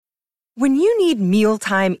When you need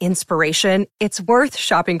mealtime inspiration, it's worth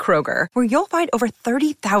shopping Kroger, where you'll find over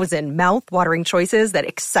 30,000 mouth-watering choices that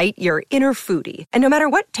excite your inner foodie. And no matter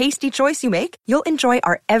what tasty choice you make, you'll enjoy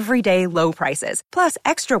our everyday low prices, plus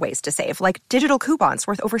extra ways to save, like digital coupons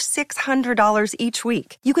worth over $600 each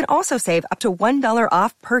week. You can also save up to $1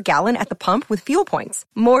 off per gallon at the pump with fuel points.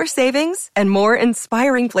 More savings and more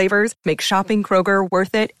inspiring flavors make shopping Kroger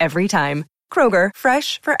worth it every time. Kroger,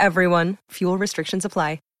 fresh for everyone. Fuel restrictions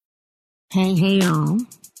apply. Hey, y'all.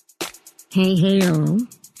 Hey, y'all.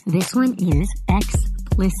 This one is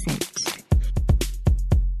explicit.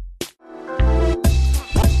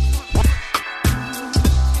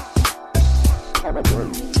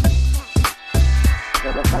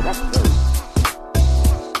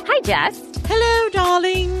 Hi, Jess. Hello,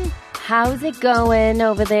 darling. How's it going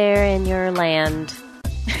over there in your land?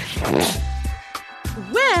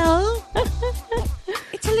 Well,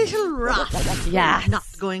 it's a little rough. Yes. Not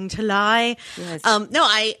going to lie. Yes. No,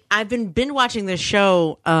 I've been binge watching this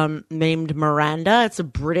show named Miranda. It's a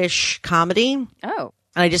British comedy. Oh.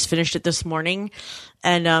 And I just finished it this morning.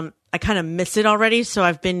 And I kind of miss it already. So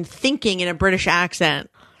I've been thinking in a British accent.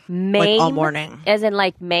 Mame? Like all morning. As in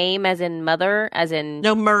like Mame, as in mother, as in...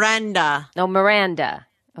 No, Miranda. No, Miranda.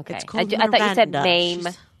 Okay. It's called I thought you said Miranda. Mame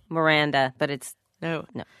Miranda, but it's... No.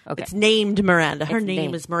 Okay. It's named Miranda. Her It's name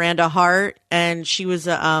named. is Miranda Hart, and she was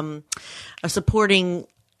a supporting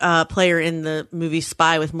player in the movie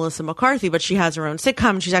Spy with Melissa McCarthy, but she has her own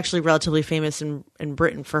sitcom. She's actually relatively famous in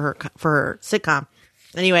Britain for her sitcom.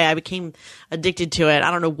 Anyway, I became addicted to it.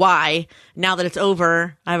 I don't know why. Now that it's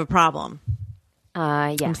over, I have a problem.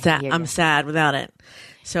 Yeah. I'm sad. I'm sad without it.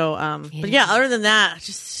 So, but yeah, other than that,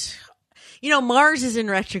 just, Mars is in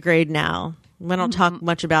retrograde now. We don't talk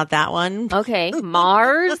much about that one. Okay.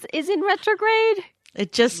 Mars is in retrograde?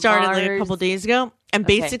 It just started like a Mars. couple days ago. And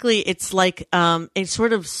basically it's like, it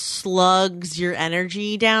sort of slugs your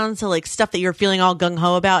energy down. So like stuff that you're feeling all gung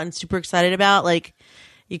ho about and super excited about, like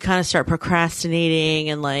you kind of start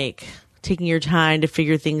procrastinating and like taking your time to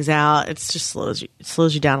figure things out. It's just slows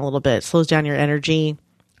you down a little bit. It slows down your energy.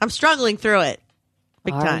 I'm struggling through it.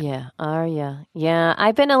 Big time. Are ya? Yeah,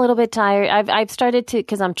 I've been a little bit tired. I've started to,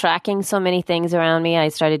 because I'm tracking so many things around me, I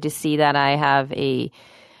started to see that I have a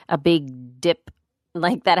big dip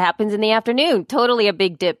like that happens in the afternoon. Totally a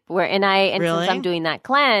big dip and Really? Since I'm doing that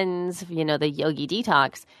cleanse, the yogi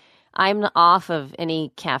detox, I'm off of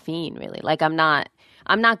any caffeine really. Like I'm not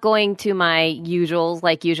going to my usuals.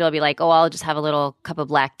 Like usual, I'll be like, I'll just have a little cup of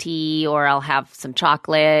black tea, or I'll have some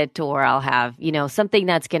chocolate, or I'll have, something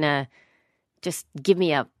that's going to just give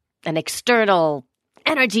me an external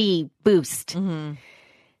energy boost. Mm-hmm.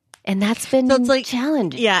 And that's been So it's like,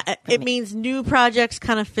 challenging. Yeah, it means new projects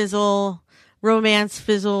kind of fizzle, romance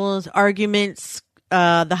fizzles, arguments,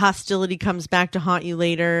 the hostility comes back to haunt you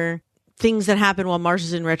later. Things that happen while Mars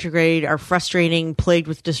is in retrograde are frustrating, plagued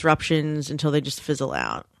with disruptions until they just fizzle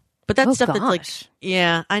out. But that's stuff that's like,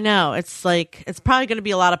 yeah, I know. It's like, it's probably going to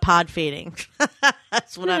be a lot of pod fading.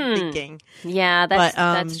 That's what I'm thinking. Yeah,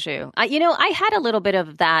 that's true. I had a little bit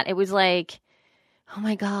of that. It was like, oh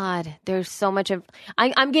my God, there's so much of,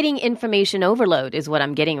 I'm getting information overload is what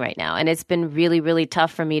I'm getting right now. And it's been really, really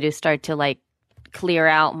tough for me to start to like clear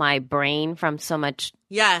out my brain from so much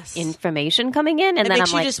information coming in. And it then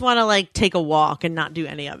makes I'm you just want to like take a walk and not do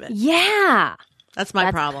any of it. Yeah. That's my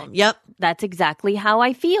problem. Yep. That's exactly how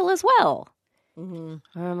I feel as well.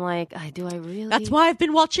 Mm-hmm. I'm like, do I really? That's why I've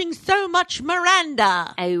been watching so much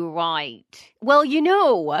Miranda. Oh, right. Well,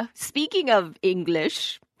 speaking of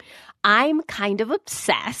English, I'm kind of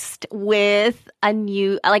obsessed with a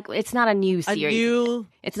new, like, it's not a new series.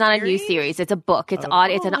 It's not a new series. It's a book. It's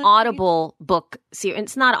it's an Audible book series.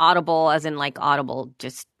 It's not Audible as in like Audible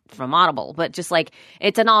just from Audible, but just like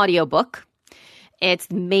it's an audio book.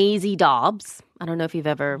 It's Maisie Dobbs. I don't know if you've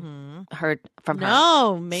ever heard from her.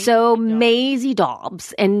 No, Maisie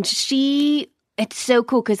Dobbs. And it's so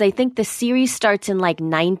cool because I think the series starts in like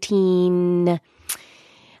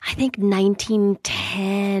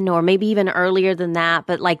 1910 or maybe even earlier than that.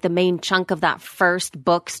 But like the main chunk of that first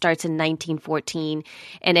book starts in 1914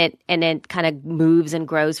 and it kind of moves and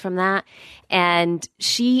grows from that. And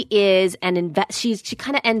she is she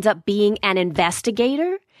kind of ends up being an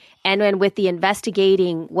investigator. And then with the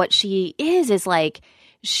investigating, what she is like,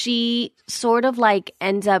 she sort of like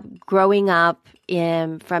ends up growing up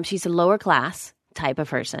she's a lower class type of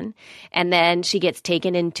person. And then she gets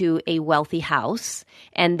taken into a wealthy house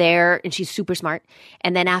and she's super smart.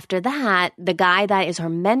 And then after that, the guy that is her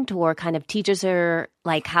mentor kind of teaches her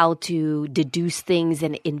like how to deduce things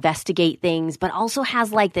and investigate things, but also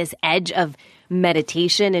has like this edge of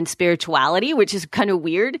meditation and spirituality, which is kind of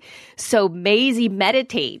weird. So Maisie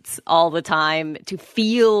meditates all the time to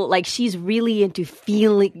feel like she's really into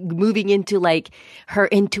feeling, moving into like her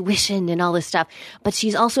intuition and all this stuff. But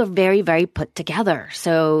she's also very, very put together.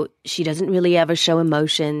 So she doesn't really ever show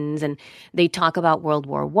emotions. And they talk about World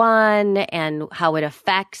War I and how it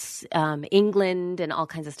affects England and all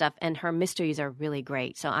kinds of stuff. And her mysteries are really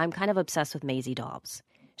great. So I'm kind of obsessed with Maisie Dobbs.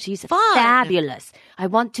 She's fabulous. I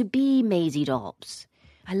want to be Maisie Dobbs.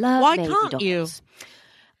 I love Why Maisie can't Dobbs. you?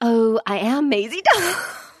 Oh, I am Maisie Dobbs.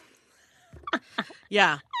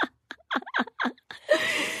 Yeah.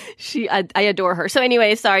 I adore her. So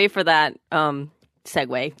anyway, sorry for that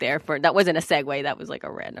segue there. That wasn't a segue. That was like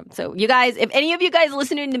a random. So you guys, if any of you guys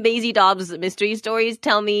listening to Maisie Dobbs' mystery stories,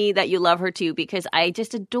 tell me that you love her too, because I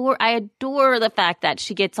adore the fact that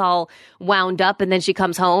she gets all wound up and then she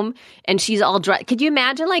comes home and she's all dressed. Could you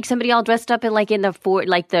imagine like somebody all dressed up in like in their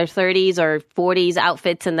 30s or 40s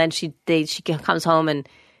outfits, and then she comes home and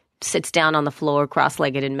sits down on the floor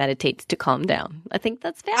cross-legged and meditates to calm down. I think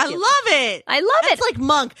that's fabulous. I love it. I love it. It's like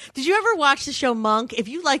Monk. Did you ever watch the show Monk? If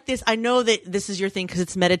you like this, I know that this is your thing because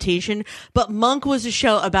it's meditation, but Monk was a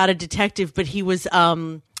show about a detective, but he was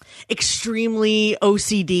extremely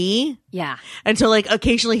OCD. Yeah. And so like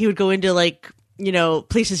occasionally he would go into like, you know,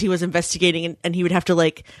 places he was investigating and he would have to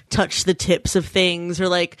like touch the tips of things or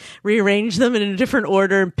like rearrange them in a different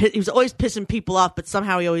order. And he was always pissing people off, but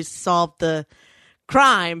somehow he always solved the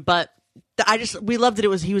crime. But we loved that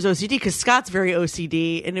he was OCD because Scott's very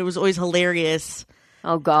OCD, and it was always hilarious.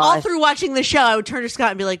 Oh God! All through watching the show, I would turn to Scott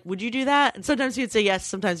and be like, "Would you do that?" And sometimes he would say yes,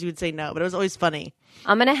 sometimes he would say no, but it was always funny.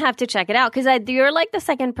 I'm gonna have to check it out because you're like the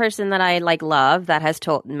second person that I like love that has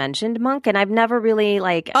mentioned Monk, and I've never really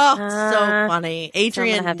like. Oh, so funny, Adrian. So I'm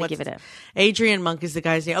gonna have to give it a. Adrian Monk is the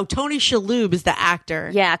guy's name. Oh, Tony Shalhoub is the actor.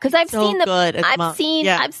 Yeah, because I've seen the. I've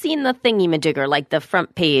seen the thingy-majigger, like the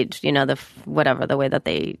front page. You know, the way that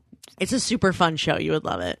they. It's a super fun show. You would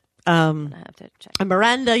love it. I have to check. And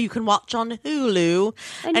Miranda, you can watch on Hulu.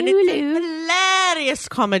 And it's a hilarious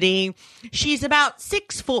comedy. She's about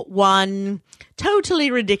 6'1",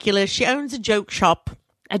 totally ridiculous. She owns a joke shop.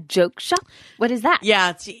 A joke shop? What is that?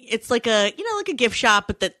 Yeah, it's like a gift shop,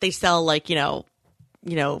 but that they sell like like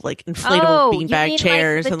inflatable beanbag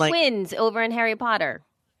chairs like and the twins over in Harry Potter.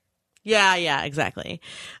 Yeah, exactly.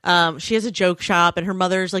 She has a joke shop, and her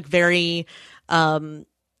mother's like very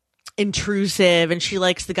intrusive, and she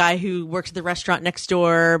likes the guy who works at the restaurant next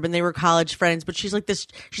door, and they were college friends, but she's like this,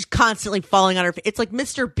 she's constantly falling on her face. It's like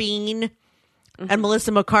Mr. Bean and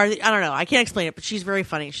Melissa McCarthy. I don't know, I can't explain it, but she's very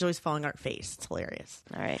funny. She's always falling on her face. It's hilarious.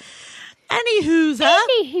 All right. Anywho's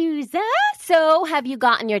so have you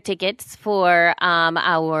gotten your tickets for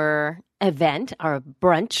our event, our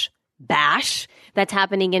brunch bash that's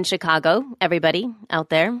happening in Chicago? Everybody out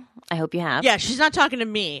there, I hope you have. Yeah, she's not talking to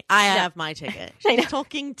me. I have my ticket. She's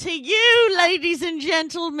talking to you, ladies and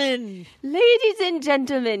gentlemen. Ladies and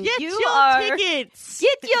gentlemen, get you your tickets.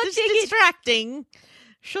 Get your this tickets. Is distracting.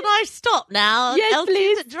 Should I stop now? Yes,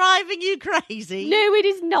 please. Is it driving you crazy? No, it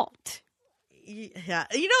is not. Yeah.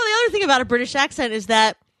 You know, the other thing about a British accent is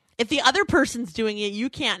that if the other person's doing it, you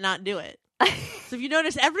can't not do it. So if you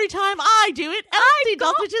notice, every time I do it, Elsie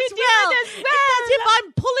does it as well. It's as if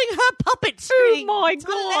I'm pulling her puppet string. Oh my it's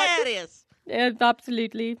God. hilarious. Yes,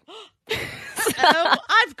 absolutely.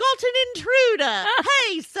 I've got an intruder.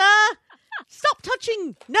 Hey, sir. Stop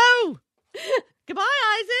touching. No. Goodbye,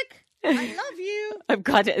 Isaac. I love you. I've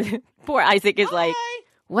got it. Poor Isaac is Bye. like,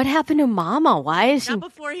 what happened to Mama? Why is she Not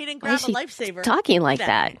before he didn't grab a lifesaver. Talking like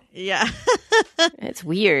that? Yeah. It's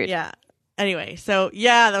weird. Yeah. Anyway, so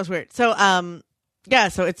yeah, that was weird. So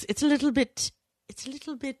so it's a little bit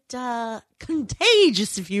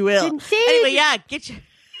contagious, if you will. Contagious. Anyway, yeah, get your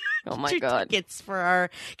tickets for our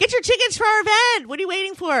event. What are you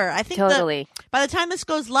waiting for? I think Totally. by the time this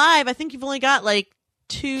goes live, I think you've only got like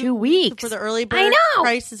 2 weeks for the early bird. I know.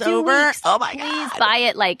 Price is 2 over. weeks. Oh my Please God. buy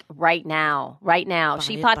it like right now.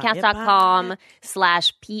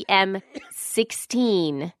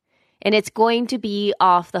 shepodcast.com/PM16. And it's going to be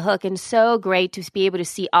off the hook and so great to be able to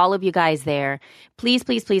see all of you guys there. Please,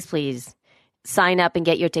 please, please, please sign up and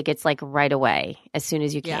get your tickets like right away as soon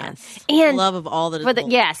as you can. Yes. And love of all that is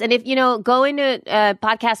yes, and if go into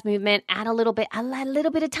Podcast Movement, add a little bit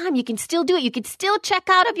of time. You can still do it. You can still check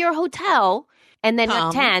out of your hotel and then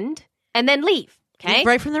attend and then leave. Okay, Leave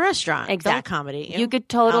right from the restaurant. Exactly. Comedy. You could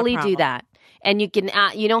totally do that. And you can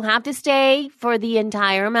you don't have to stay for the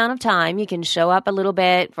entire amount of time. You can show up a little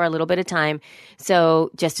bit for a little bit of time.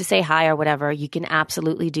 So just to say hi or whatever, you can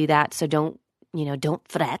absolutely do that. So don't don't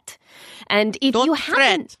fret. And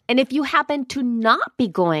if you happen to not be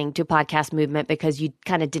going to Podcast Movement because you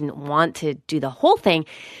kind of didn't want to do the whole thing,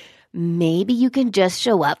 maybe you can just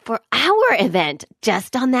show up for our event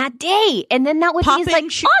just on that day. And then that would Pop be in like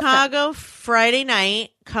Chicago awesome. Friday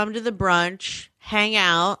night, come to the brunch, hang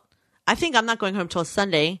out. I think I'm not going home till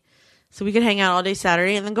Sunday. So we could hang out all day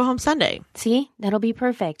Saturday and then go home Sunday. See, that'll be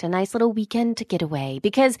perfect. A nice little weekend to get away.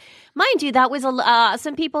 Because, mind you, that was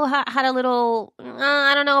some people had a little,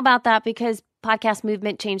 I don't know about that because Podcast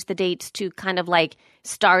Movement changed the dates to kind of like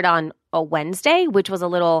start on a Wednesday, which was a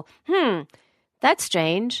little, that's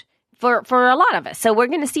strange for a lot of us. So we're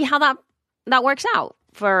going to see how that works out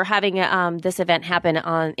for having this event happen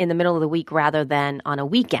in the middle of the week rather than on a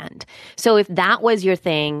weekend. So if that was your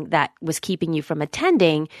thing that was keeping you from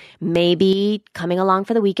attending, maybe coming along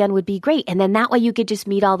for the weekend would be great. And then that way you could just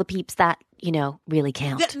meet all the peeps that, really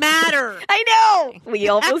count. That matter. I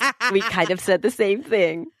know. We kind of said the same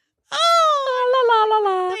thing. Oh, la, la, la,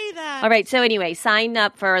 la. Say that. All right. So anyway, sign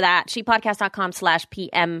up for that.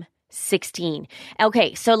 shepodcast.com/PM16.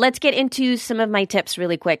 Okay, so let's get into some of my tips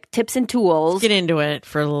really quick. Tips and tools. Let's get into it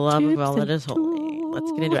for the love of all that is holy. Let's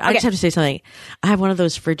get into it. I just have to say something. I have one of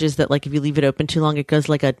those fridges that, like, if you leave it open too long, it goes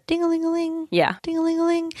like a ding-a-ling-a-ling. Yeah.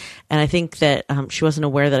 Ding-a-ling-a-ling. And I think that she wasn't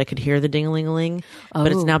aware that I could hear the ding-a-ling-a-ling.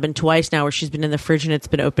 But it's now been twice now where she's been in the fridge and it's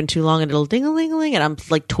been open too long and it'll ding-a-ling-a-ling and I'm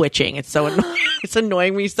like twitching. It's so annoying. It's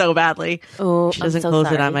annoying me so badly. Oh, she doesn't I'm so close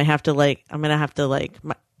sorry. it. I'm going to have to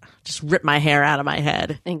just rip my hair out of my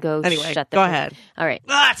head. And go Anyway, shut the go door. ahead. All right.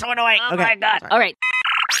 Ah, it's so annoying. Oh Okay. my God. Sorry. All right.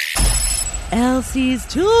 Elsie's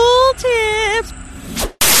Tool Tips.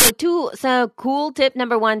 So cool tip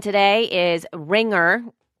number 1 today is Ringr,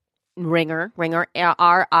 Ringr,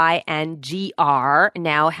 R-I-N-G-R,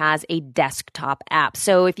 now has a desktop app.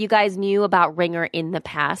 So if you guys knew about Ringr in the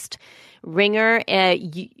past, Ringr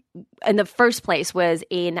in the first place was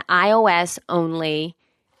an iOS-only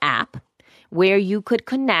app where you could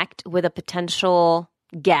connect with a potential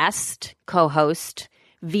guest, co-host,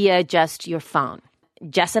 via just your phone.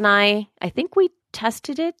 Jess and I think we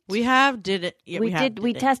tested it. We tested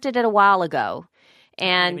it a while ago.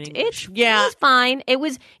 And it was fine. It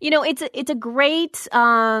was, it's a great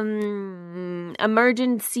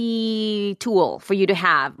emergency tool for you to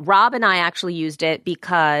have. Rob and I actually used it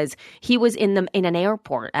because he was in an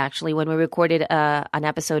airport actually when we recorded an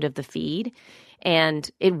episode of The Feed.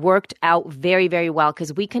 And it worked out very, very well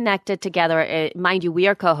because we connected together. Mind you, we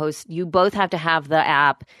are co-hosts. You both have to have the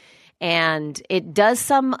app. And it does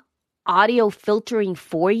some audio filtering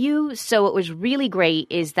for you. So what was really great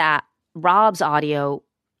is that Rob's audio,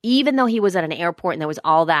 even though he was at an airport and there was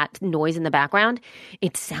all that noise in the background,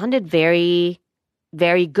 it sounded very,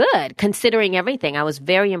 very good considering everything. I was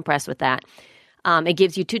very impressed with that. It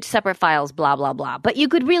gives you 2 separate files, blah, blah, blah. But you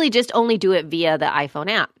could really just only do it via the iPhone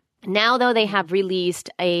app. Now, though, they have released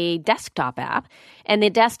a desktop app, and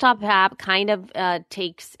the desktop app kind of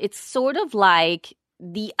it's sort of like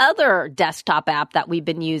the other desktop app that we've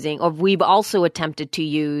been using, or we've also attempted to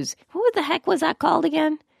use. What the heck was that called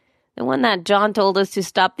again? The one that John told us to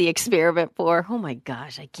stop the experiment for. Oh my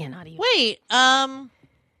gosh, I cannot even. Wait,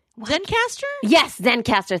 Zencastr? Yes,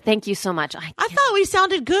 Zencastr. Thank you so much. I thought we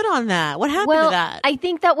sounded good on that. What happened to that? I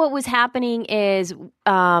think that what was happening is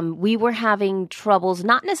we were having troubles,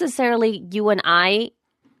 not necessarily you and I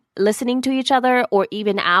listening to each other or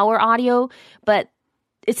even our audio, but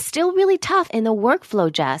it's still really tough in the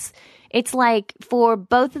workflow, Jess. It's like for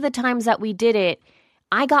both of the times that we did it,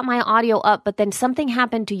 I got my audio up, but then something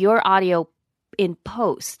happened to your audio in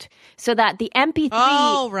post so that the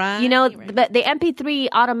MP3, but the MP3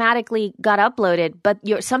 automatically got uploaded, but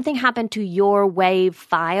something happened to your WAV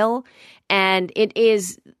file. And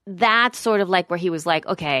that's sort of like where he was like,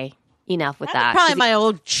 okay, enough with that. Probably my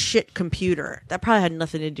old shit computer. That probably had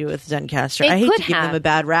nothing to do with Zencastr. I hate to give them a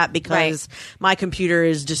bad rap because my computer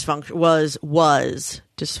is was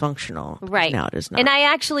dysfunctional. Right. Now it is not. And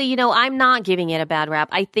I actually, I'm not giving it a bad rap.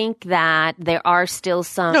 I think that there are still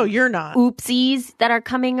some No, you're not. oopsies that are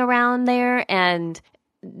coming around there. And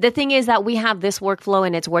the thing is that we have this workflow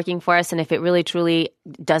and it's working for us. And if it really truly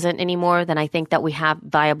doesn't anymore, then I think that we have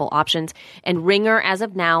viable options. And Ringr, as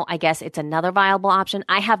of now, I guess it's another viable option.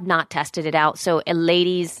 I have not tested it out. So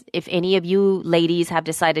ladies, if any of you ladies have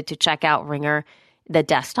decided to check out Ringr, the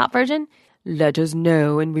desktop version, let us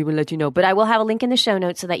know and we will let you know. But I will have a link in the show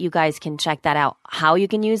notes so that you guys can check that out, how you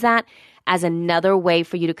can use that as another way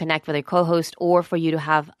for you to connect with a co-host or for you to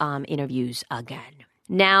have interviews again.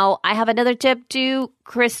 Now, I have another tip too.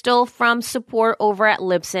 Crystal from support over at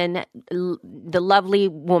Libsyn, the lovely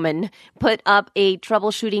woman, put up a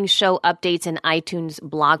troubleshooting show updates and iTunes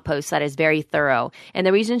blog post that is very thorough. And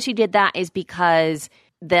the reason she did that is because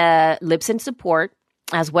the Libsyn support,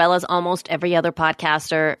 as well as almost every other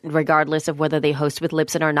podcaster, regardless of whether they host with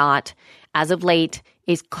Libsyn or not, as of late,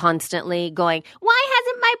 is constantly going, why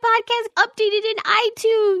hasn't my podcast updated in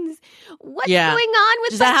iTunes? What's going on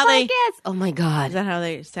with my podcast? Oh my God. Is that how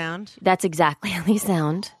they sound? That's exactly how they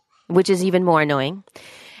sound, which is even more annoying.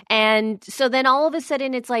 And so then all of a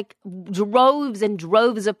sudden it's like droves and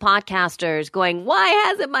droves of podcasters going, why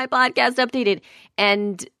hasn't my podcast updated?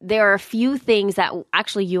 And there are a few things that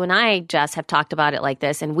actually you and I, Jess, have talked about it like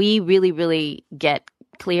this. And we really, really get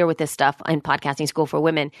clear with this stuff in Podcasting School for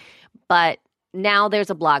Women. But now there's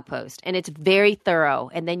a blog post and it's very thorough.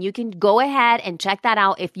 And then you can go ahead and check that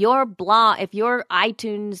out. If your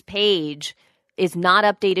iTunes page is not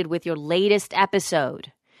updated with your latest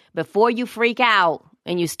episode, before you freak out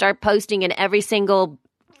and you start posting in every single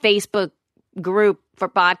Facebook group for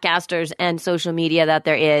podcasters and social media that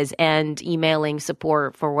there is and emailing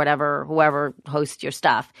support for whoever hosts your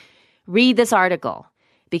stuff, read this article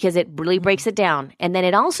because it really breaks it down. And then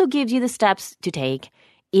it also gives you the steps to take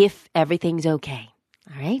if everything's okay.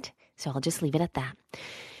 All right? So I'll just leave it at that.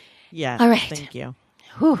 Yeah. All right. Thank you.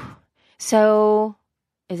 Whew. So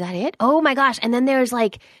is that it? Oh my gosh. And then there's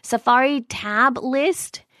like Safari tab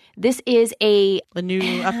list. This is a new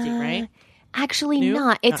update, right? Actually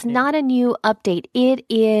not. It's not a new update. It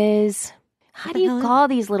is, how do you call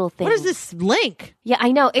these little things? What is this link? Yeah,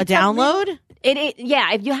 I know. It's a download?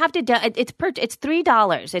 Yeah, if you have to, it's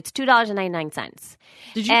 $3. It's $2.99.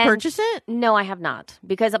 Did you purchase it? No, I have not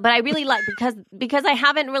but I really like because I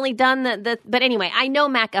haven't really done but anyway, I know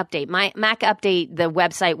Mac Update. My Mac Update, the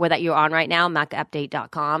website that you're on right now,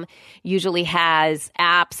 macupdate.com, usually has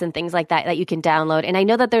apps and things like that you can download. And I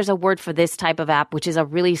know that there's a word for this type of app, which is a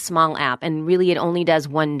really small app, and really it only does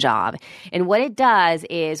one job. And what it does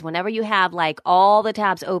is whenever you have like all the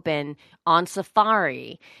tabs open on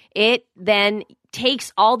Safari, it then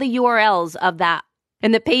takes all the URLs of that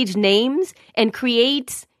and the page names and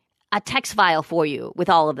creates a text file for you with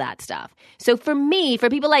all of that stuff. So for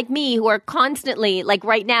people like me who are constantly, like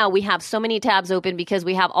right now, we have so many tabs open because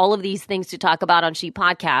we have all of these things to talk about on She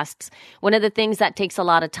Podcasts. One of the things that takes a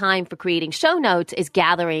lot of time for creating show notes is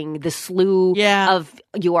gathering the slew of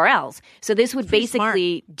URLs. So this would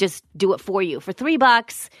basically just do it for you. For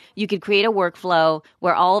 $3, you could create a workflow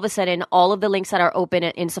where all of a sudden, all of the links that are open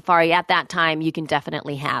in Safari at that time, you can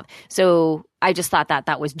definitely have. So I just thought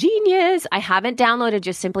that was genius. I haven't downloaded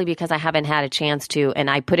just simply because I haven't had a chance to, and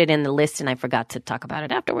I put it in the list and I forgot to talk about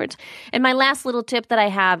it afterwards. And my last little tip that I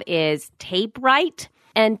have is TapeWrite.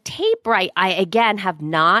 And TapeWrite, I again have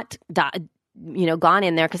not gone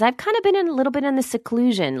in there because I've kind of been a little bit in the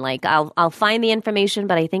seclusion. Like I'll find the information,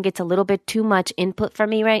 but I think it's a little bit too much input for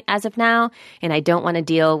me right as of now, and I don't want to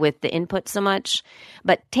deal with the input so much.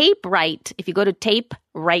 But TapeWrite, if you go to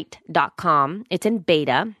tapewrite.com, it's in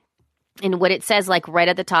beta. And what it says, like right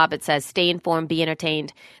at the top, it says, stay informed, be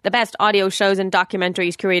entertained. The best audio shows and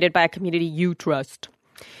documentaries curated by a community you trust.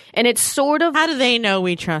 And it's sort of... How do they know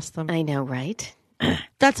we trust them? I know, right?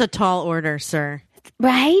 That's a tall order, sir.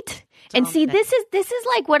 Right? And see, this is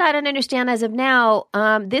like what I don't understand as of now.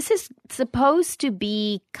 This is supposed to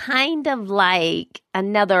be kind of like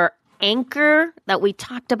another Anchor that we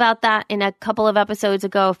talked about that in a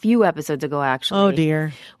few episodes ago, actually. Oh,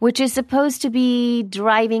 dear. Which is supposed to be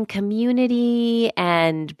driving community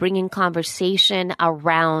and bringing conversation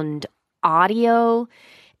around audio.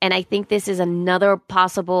 And I think this is another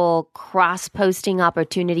possible cross-posting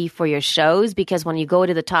opportunity for your shows because when you go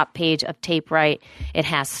to the top page of TapeWrite, it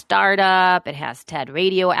has Startup, it has TED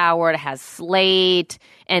Radio Hour, it has Slate,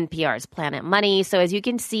 NPR's Planet Money. So as you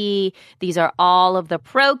can see, these are all of the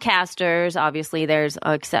procasters. Obviously, there's,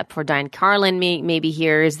 except for Diane Carlin, maybe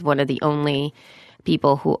here is one of the only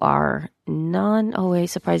people who are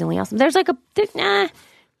always surprisingly awesome. There's like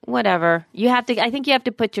whatever. I think you have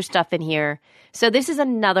to put your stuff in here. So this is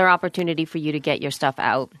another opportunity for you to get your stuff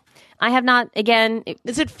out. I have not, again...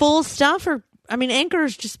 Is it full stuff or... I mean, Anchor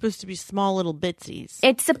is just supposed to be small little bitsies.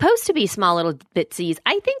 It's supposed to be small little bitsies.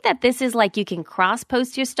 I think that this is like you can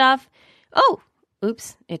cross-post your stuff. Oh,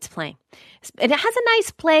 oops, it's playing. It has a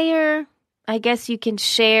nice player. I guess you can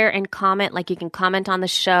share and comment. Like you can comment on the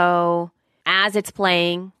show as it's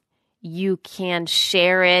playing. You can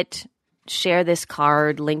share it. Share this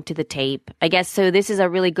card, link to the tape. I guess so this is a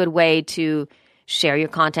really good way to share your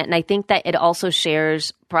content. And I think that it also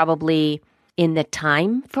shares probably in the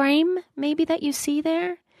time frame maybe that you see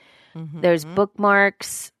there. Mm-hmm. There's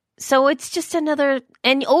bookmarks, So it's just another,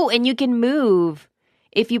 and you can move.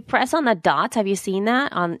 If you press on the dots, have you seen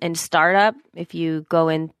that in Startup? If you go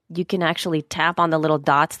in, you can actually tap on the little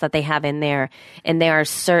dots that they have in there, and there are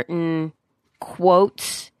certain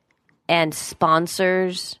quotes and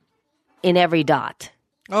sponsors in every dot.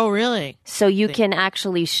 Oh, really? So you can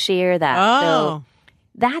actually share that. Oh. So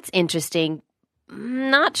that's interesting.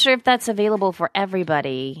 Not sure if that's available for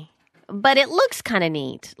everybody, but it looks kind of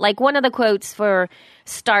neat. Like one of the quotes for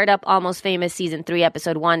Startup Almost Famous Season 3,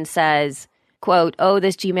 Episode 1 says, quote, "Oh,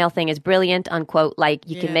 this Gmail thing is brilliant," unquote. Like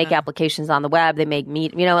you can make applications on the web. They make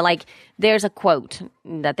like there's a quote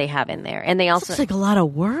that they have in there. And they also... Looks like a lot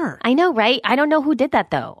of work. I know, right? I don't know who did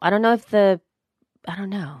that, though. I don't know if I don't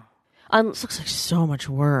know. This looks like so much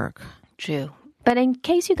work. True. But in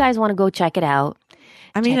case you guys want to go check it out.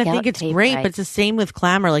 I mean, I think it's great, but it's the same with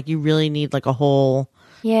Clamor. Like you really need like a whole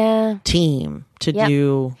team to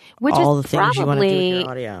do all the things you want to do with your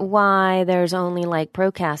audio. Why there's only like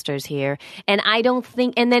Procasters here. And I don't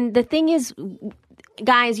think, and then the thing is,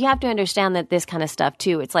 guys, you have to understand that this kind of stuff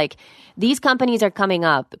too. It's like these companies are coming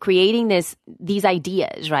up, creating these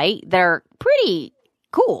ideas, right? They're pretty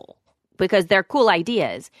cool because they're cool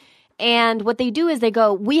ideas. And what they do is they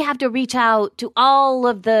go, we have to reach out to all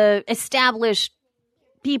of the established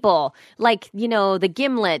people, like, the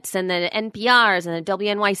Gimlets and the NPRs and the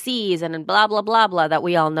WNYCs and blah, blah, blah, blah that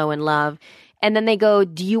we all know and love. And then they go,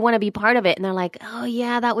 do you want to be part of it? And they're like, oh,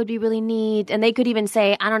 yeah, that would be really neat. And they could even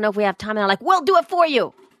say, I don't know if we have time. And they're like, we'll do it for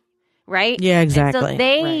you. Right? Yeah, exactly. And so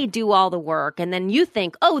they do all the work. And then you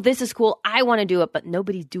think, oh, this is cool. I want to do it. But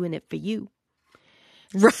nobody's doing it for you.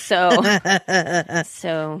 So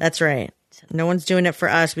that's right. No one's doing it for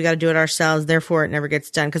us. We got to do it ourselves. Therefore, it never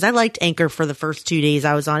gets done. Because I liked Anchor for the first 2 days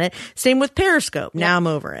I was on it. Same with Periscope. Now I'm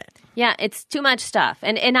over it. Yeah, it's too much stuff.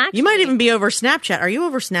 And actually, you might even be over Snapchat. Are you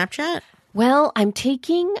over Snapchat? Well, I'm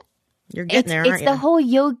taking. You're getting there, aren't you? It's the whole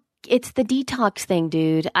it's the detox thing,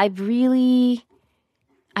 dude. I've really.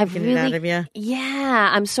 Getting it out of you? Yeah,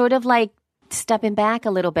 I'm sort of like stepping back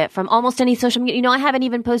a little bit from almost any social media. I haven't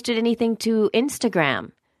even posted anything to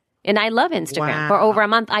Instagram. And I love Instagram. Wow. For over a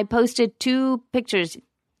month, I posted 2 pictures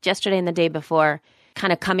yesterday and the day before,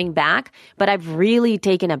 kind of coming back. But I've really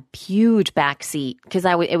taken a huge backseat because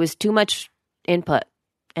it was too much input.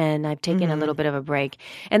 And I've taken a little bit of a break.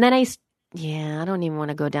 And then I don't even want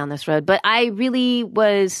to go down this road. But I really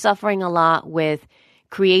was suffering a lot with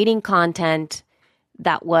creating content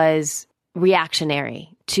that was reactionary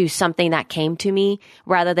to something that came to me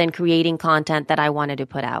rather than creating content that I wanted to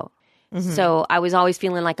put out. Mm-hmm. So I was always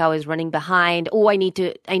feeling like I was running behind. Oh, I need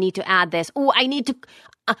to add this. Oh, I need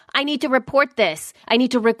to report this. I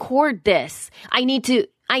need to record this. I need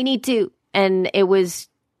to, and it was,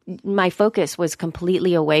 my focus was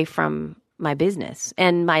completely away from my business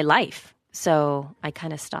and my life. So I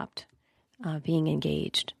kind of stopped being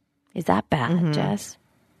engaged. Is that bad, Jess?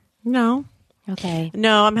 No. Okay.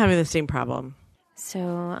 No, I'm having the same problem. So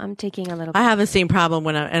I'm taking a little. I have the same problem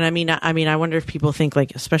I wonder if people think,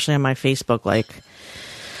 like, especially on my Facebook, like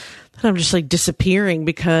that I'm just like disappearing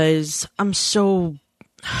because I'm so,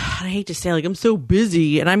 I hate to say, like, I'm so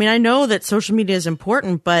busy. And I know that social media is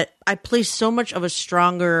important, but I place so much of a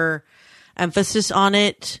stronger emphasis on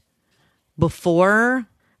it before.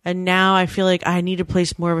 And now I feel like I need to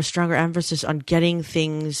place more of a stronger emphasis on getting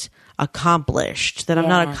things accomplished that I'm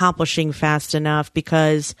not accomplishing fast enough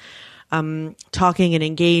because I'm talking and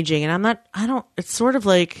engaging, and it's sort of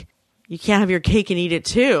like you can't have your cake and eat it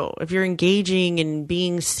too. If you're engaging and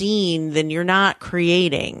being seen, then you're not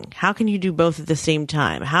creating. How can you do both at the same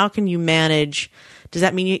time? How can you manage? Does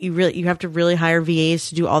that mean you have to really hire VAs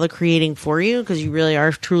to do all the creating for you because you really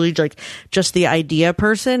are truly like just the idea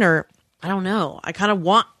person? Or I don't know. I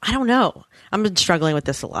don't know. I've been struggling with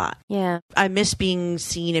this a lot. Yeah. I miss being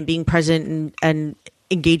seen and being present and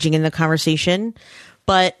engaging in the conversation,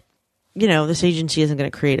 but this agency isn't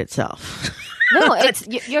going to create itself. No,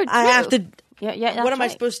 you're. I have to. Yeah. What am I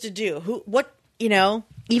supposed to do?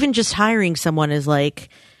 Even just hiring someone is like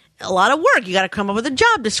a lot of work. You got to come up with a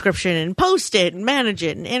job description and post it and manage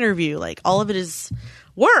it and interview. Like all of it is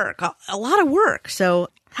work, a lot of work. So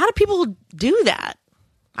how do people do that?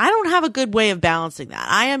 I don't have a good way of balancing that.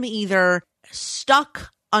 I am either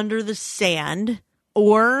stuck under the sand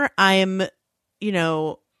or I am,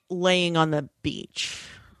 laying on the beach.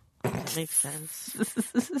 That makes sense.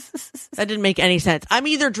 That didn't make any sense. I'm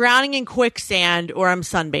either drowning in quicksand or I'm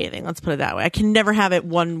sunbathing. Let's put it that way. I can never have it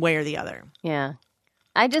one way or the other. Yeah.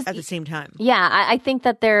 At the same time. Yeah. I think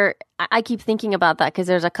that I keep thinking about that because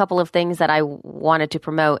there's a couple of things that I wanted to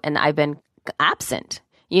promote and I've been absent.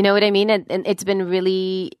 You know what I mean? And it's been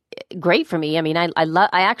really great for me. I mean, I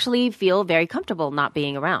actually feel very comfortable not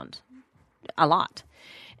being around a lot.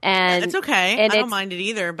 And it's okay. I don't mind it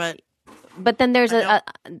either, but then there's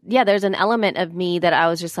there's an element of me that I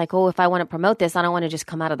was just like, oh, if I want to promote this, I don't want to just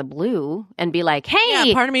come out of the blue and be like,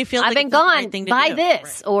 hey, part of me feels I've like been it's not the gone, right thing to buy do.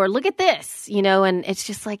 this, or look at this, you know, and it's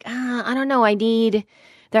just like, I don't know.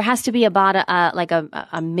 There has to be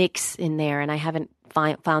a mix in there, and I haven't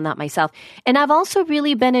found that myself. And I've also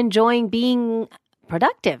really been enjoying being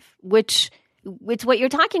productive, which it's what you're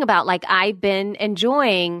talking about. Like, I've been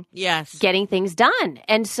enjoying getting things done.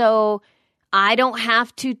 And so I don't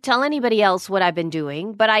have to tell anybody else what I've been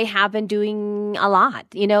doing, but I have been doing a lot,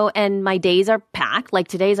 you know, and my days are packed. Like,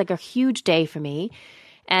 today's like a huge day for me.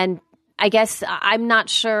 And I guess I'm not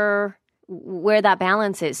sure where that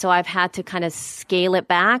balance is. So I've had to kind of scale it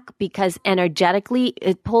back because energetically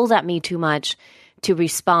it pulls at me too much to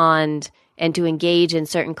respond and to engage in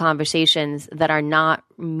certain conversations that are not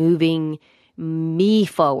moving me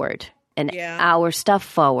forward and our stuff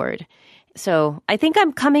forward. So I think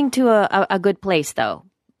I'm coming to a good place, though.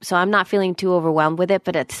 So I'm not feeling too overwhelmed with it,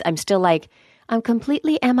 but I'm still like, I'm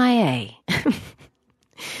completely MIA.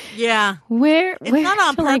 Yeah. Where not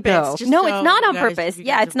on shall I purpose, go? just No, so it's not on you guys- purpose. you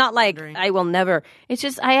Yeah, guys it's not are like wondering. I will never. It's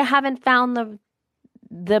just I haven't found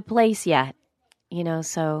the place yet, you know,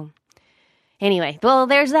 so anyway, well,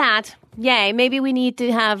 there's that. Yay, maybe we need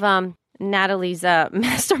to have Natalie's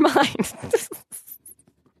mastermind.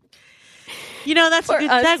 You know, that's a For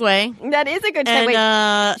good us. segue. That is a good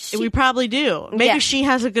segue. And we probably do. Maybe Yeah. she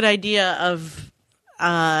has a good idea of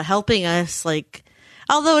helping us, like,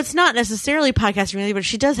 although it's not necessarily podcasting related, but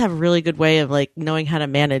she does have a really good way of, like, knowing how to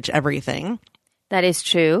manage everything. That is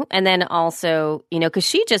true. And then also, you know, because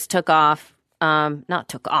she just took off, not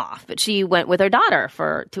took off, but she went with her daughter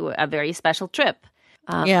to a very special trip.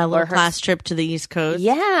 A little or class trip to the East Coast.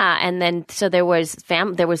 Yeah, and then so there was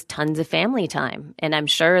tons of family time, and I'm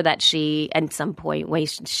sure that she, at some point,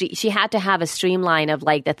 she had to have a streamline of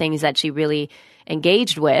like the things that she really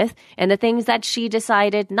engaged with and the things that she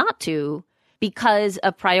decided not to because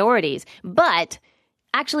of priorities. But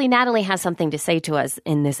actually, Natalie has something to say to us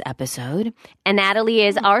in this episode. And Natalie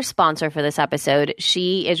is our sponsor for this episode.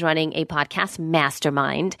 She is running a podcast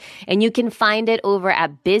mastermind. And you can find it over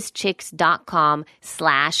at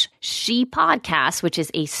bizchicks.com/shepodcast, which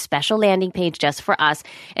is a special landing page just for us.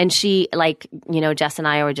 And she, like, you know, Jess and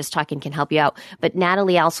I were just talking, can help you out. But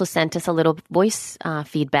Natalie also sent us a little voice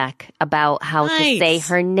feedback about how to say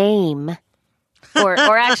her name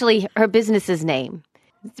or actually her business's name,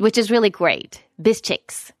 which is really great.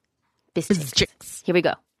 BizChicks. BizChicks. Here we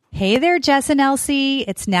go. Hey there, Jess and Elsie.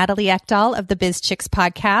 It's Natalie Ekdahl of the Biz Chicks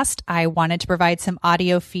podcast. I wanted to provide some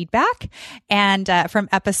audio feedback and from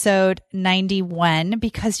episode 91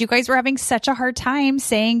 because you guys were having such a hard time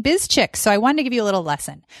saying Biz Chicks. So I wanted to give you a little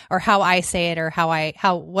lesson or how I say it or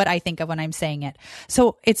what I think of when I'm saying it.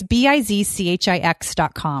 So it's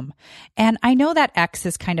bizchix.com. And I know that X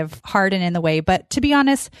is kind of hard and in the way, but to be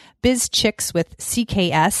honest, Biz Chicks with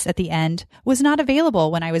CKS at the end was not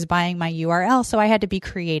available when I was buying my URL. So I had to be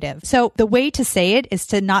creative. So the way to say it is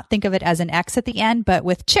to not think of it as an X at the end, but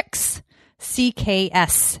with chicks,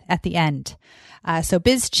 CKS at the end. So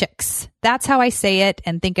Biz Chicks. That's how I say it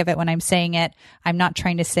and think of it when I'm saying it. I'm not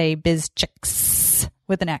trying to say Biz Chicks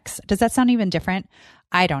with an X. Does that sound even different?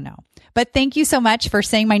 I don't know. But thank you so much for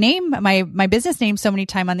saying my name, my business name so many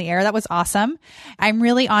times on the air. That was awesome. I'm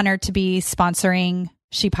really honored to be sponsoring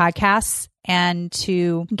She Podcasts and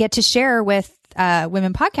to get to share with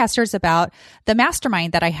women podcasters about the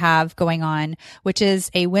mastermind that I have going on, which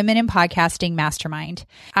is a women in podcasting mastermind.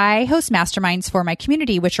 I host masterminds for my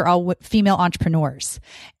community, which are all female entrepreneurs.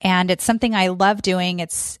 And it's something I love doing. I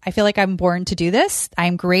feel like I'm born to do this.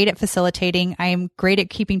 I'm great at facilitating. I'm great at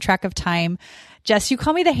keeping track of time. Jess, you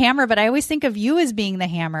call me the hammer, but I always think of you as being the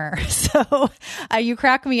hammer. So you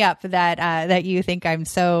crack me up that you think I'm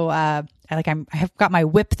so I have got my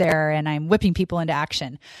whip there and I'm whipping people into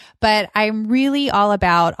action. But I'm really all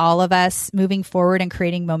about all of us moving forward and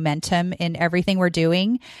creating momentum in everything we're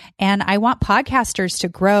doing. And I want podcasters to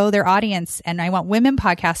grow their audience. And I want women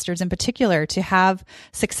podcasters in particular to have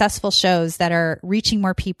successful shows that are reaching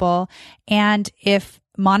more people. And if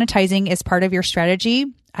monetizing is part of your strategy,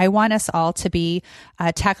 I want us all to be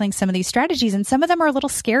tackling some of these strategies, and some of them are a little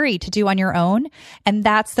scary to do on your own. And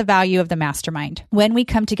that's the value of the mastermind. When we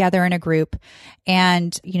come together in a group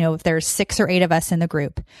and, you know, if there's 6 or 8 of us in the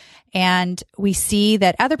group and we see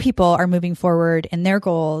that other people are moving forward in their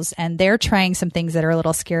goals and they're trying some things that are a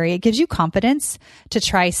little scary, it gives you confidence to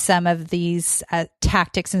try some of these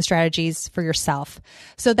tactics and strategies for yourself.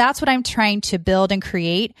 So that's what I'm trying to build and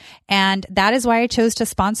create. And that is why I chose to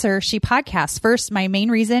sponsor She Podcasts. First, my main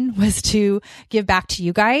reason was to give back to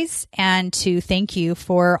you guys and to thank you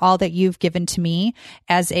for all that you've given to me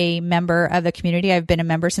as a member of the community. I've been a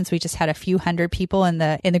member since we just had a few hundred people in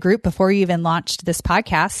the group before we even launched this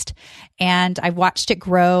podcast. And I've watched it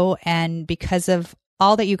grow, and because of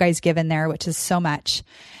all that you guys give in there, which is so much.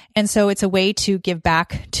 And so it's a way to give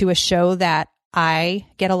back to a show that I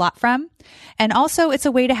get a lot from. And also it's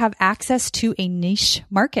a way to have access to a niche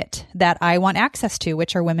market that I want access to,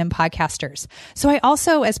 which are women podcasters. So I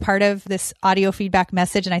also, as part of this audio feedback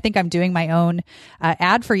message, and I think I'm doing my own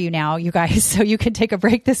ad for you now, you guys, so you can take a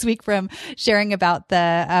break this week from sharing about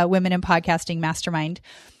the Women in Podcasting Mastermind.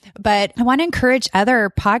 But I want to encourage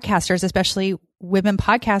other podcasters, especially women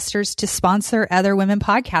podcasters, to sponsor other women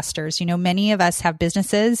podcasters. You know, many of us have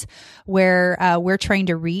businesses where we're trying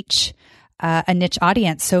to reach a niche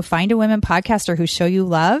audience. So find a women podcaster who show you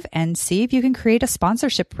love and see if you can create a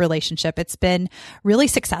sponsorship relationship. It's been really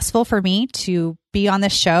successful for me to be on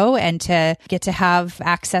this show and to get to have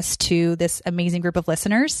access to this amazing group of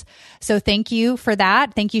listeners. So thank you for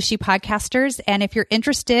that. Thank you, She Podcasters. And if you're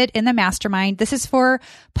interested in the mastermind, this is for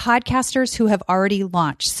podcasters who have already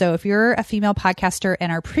launched. So if you're a female podcaster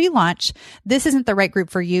and are pre-launch, this isn't the right group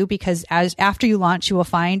for you, because after you launch, you will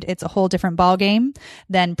find it's a whole different ballgame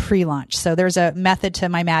than pre-launch. So there's a method to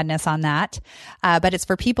my madness on that. But it's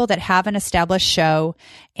for people that have an established show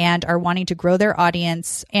and are wanting to grow their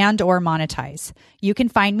audience and or monetize. You can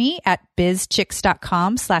find me at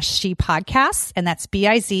bizchix.com/shepodcasts, and that's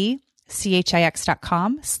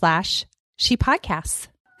bizchix.com/shepodcasts.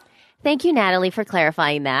 Thank you, Natalie, for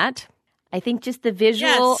clarifying that. I think just the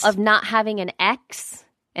visual of not having an X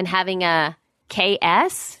and having a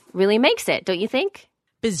KS really makes it, don't you think?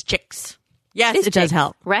 BizChix. Yes, it does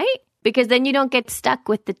help. Right? Because then you don't get stuck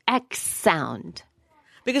with the X sound.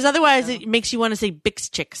 Because otherwise it makes you want to say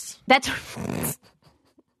BixChix. That's...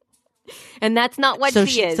 And that's not what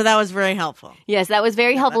she is. So that was very helpful. Yes, that was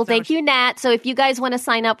very helpful. Thank you, Nat. So if you guys want to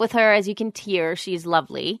sign up with her, as you can hear, she's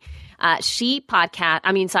lovely.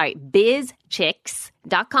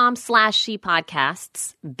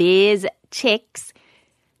 bizchix.com/shepodcasts,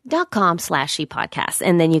 bizchix.com/shepodcasts.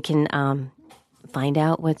 And then you can find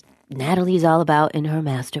out what Natalie's all about in her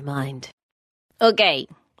mastermind. Okay.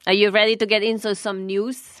 Are you ready to get into some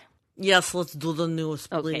news? Yes, let's do the news,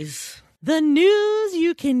 please. Okay. The news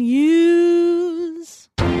you can use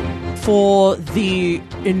for the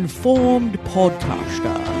informed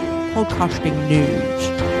podcaster. Podcasting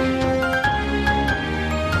news.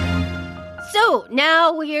 So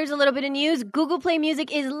now here's a little bit of news. Google Play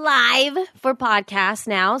Music is live for podcasts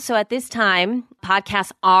now. So at this time,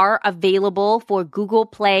 podcasts are available for Google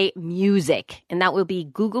Play Music. And that will be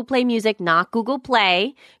Google Play Music, not Google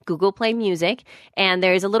Play, Google Play Music. And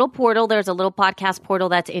there's a little portal. There's a little podcast portal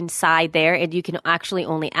that's inside there. And you can actually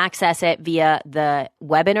only access it via the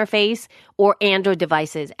web interface or Android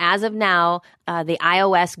devices. As of now, the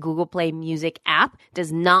iOS Google Play Music app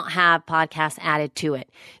does not have podcasts added to it.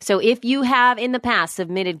 So if you have in the past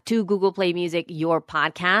submitted to Google Play Music your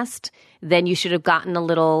podcast, then you should have gotten a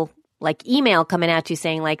little email coming at you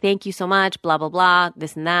saying thank you so much, blah, blah, blah,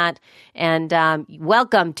 this and that. And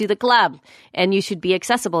welcome to the club. And you should be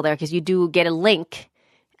accessible there because you do get a link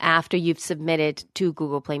after you've submitted to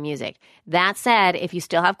Google Play Music. That said, if you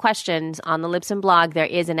still have questions on the Libsyn blog, there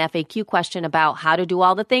is an FAQ question about how to do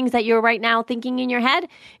all the things that you're right now thinking in your head.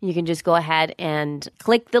 You can just go ahead and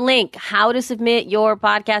click the link, how to submit your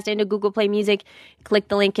podcast into Google Play Music. Click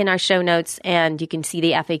the link in our show notes and you can see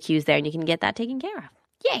the FAQs there and you can get that taken care of.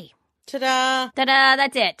 Yay. Ta-da. Ta-da,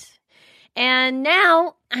 that's it. And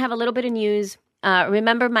now I have a little bit of news.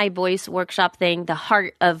 Remember my voice workshop thing, the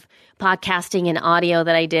heart of podcasting and audio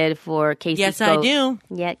that I did for Casey? Yes, I do.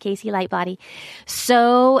 Yeah, Casey Lightbody.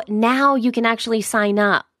 So now you can actually sign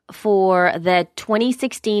up for the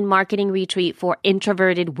 2016 marketing retreat for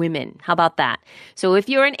introverted women. How about that? So if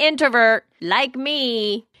you're an introvert like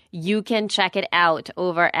me, you can check it out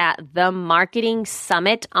over at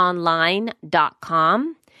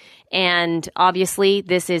themarketingsummitonline.com. And obviously,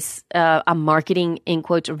 this is a marketing, in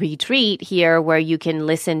quotes, retreat here where you can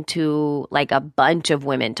listen to a bunch of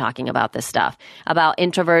women talking about this stuff, about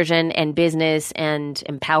introversion and business and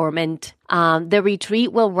empowerment. The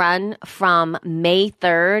retreat will run from May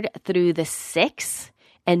 3rd through the 6th.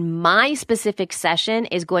 And my specific session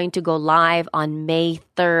is going to go live on May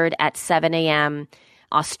 3rd at 7 a.m.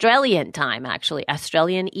 Australian time, actually,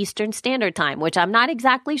 Australian Eastern Standard Time, which I'm not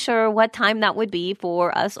exactly sure what time that would be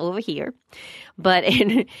for us over here. But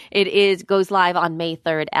it goes live on May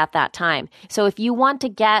 3rd at that time. So if you want to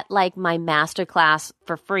get like my masterclass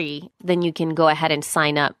for free, then you can go ahead and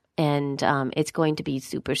sign up. And it's going to be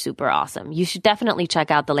super, super awesome. You should definitely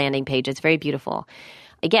check out the landing page. It's very beautiful.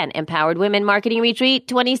 Again, Empowered Women Marketing Retreat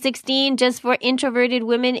 2016, just for introverted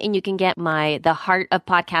women. And you can get the Heart of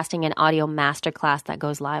Podcasting and Audio Masterclass that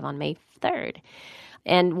goes live on May 3rd.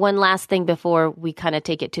 And one last thing before we kind of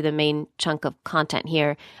take it to the main chunk of content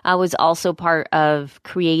here. I was also part of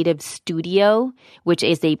Creative Studio, which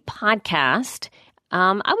is a podcast,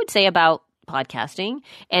 I would say about podcasting.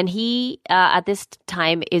 And he, at this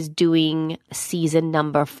time, is doing season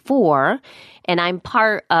number 4. And I'm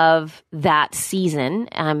part of that season.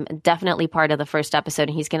 I'm definitely part of the first episode.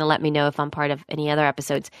 And he's going to let me know if I'm part of any other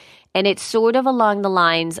episodes. And it's sort of along the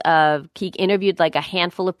lines of he interviewed like a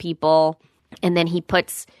handful of people. And then he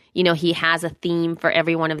puts, he has a theme for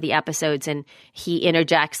every one of the episodes, and he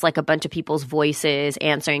interjects like a bunch of people's voices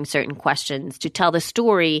answering certain questions to tell the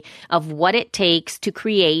story of what it takes to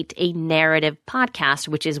create a narrative podcast,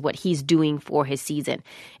 which is what he's doing for his season.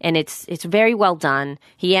 And it's very well done.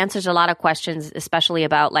 He answers a lot of questions, especially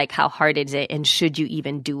about like how hard is it and should you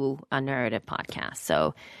even do a narrative podcast.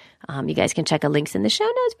 So you guys can check the links in the show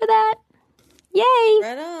notes for that. Yay!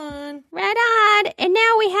 Right on. Right on. And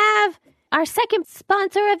now we have our second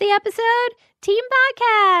sponsor of the episode, Team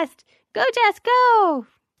Podcast. Go, Jess, go.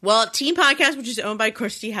 Well, Team Podcast, which is owned by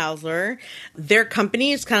Christy Hausler, their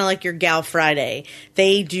company is kind of like your Gal Friday.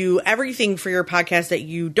 They do everything for your podcast that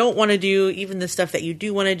you don't want to do, even the stuff that you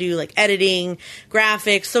do want to do, like editing,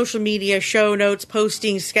 graphics, social media, show notes,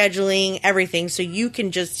 posting, scheduling, everything. So you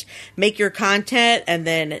can just make your content and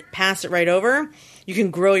then pass it right over. You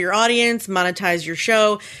can grow your audience, monetize your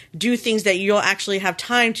show, do things that you'll actually have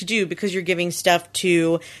time to do because you're giving stuff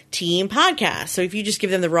to Team Podcast. So if you just give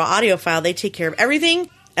them the raw audio file, they take care of everything.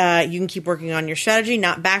 You can keep working on your strategy,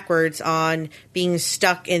 not backwards on being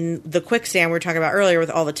stuck in the quicksand we were talking about earlier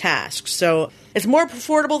with all the tasks. So it's more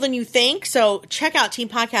affordable than you think. So check out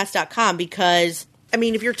teampodcast.com because,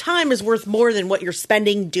 if your time is worth more than what you're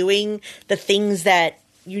spending doing the things that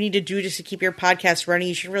you need to do just to keep your podcast running,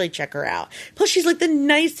 you should really check her out. Plus, she's like the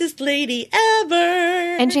nicest lady ever.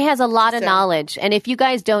 And she has a lot of knowledge. And if you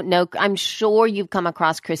guys don't know, I'm sure you've come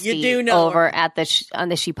across Christy over at on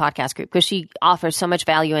the She Podcast group because she offers so much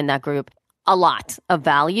value in that group. A lot of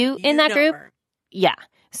value in that group. Her. Yeah.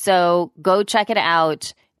 So go check it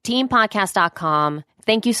out. Teampodcast.com.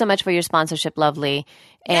 Thank you so much for your sponsorship, lovely.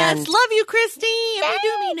 And yes, love you, Christy. And we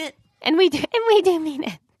do mean it. And we do mean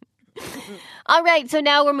it. All right, so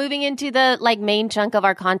now we're moving into the main chunk of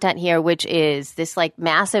our content here, which is this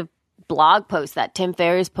massive blog post that Tim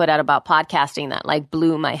Ferriss put out about podcasting that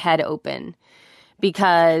blew my head open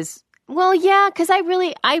because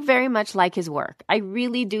I very much like his work. I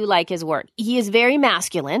really do like his work. He is very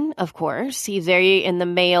masculine, of course. He's very in the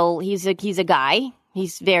male. He's a guy.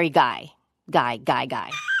 He's very guy.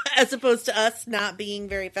 As opposed to us not being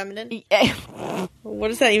very feminine? What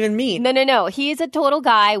does that even mean? No. He is a total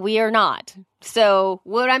guy. We are not. So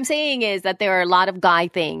what I'm saying is that there are a lot of guy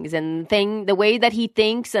things, and the way that he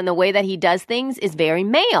thinks and the way that he does things is very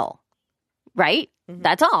male, right? Mm-hmm.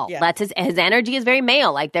 That's all. Yeah. That's his energy is very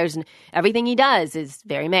male. There's everything he does is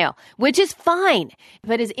very male, which is fine.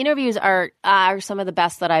 But his interviews are some of the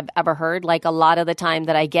best that I've ever heard. A lot of the time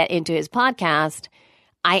that I get into his podcast,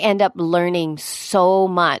 I end up learning so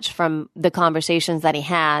much from the conversations that he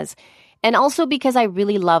has. And also because I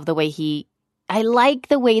really love the way I like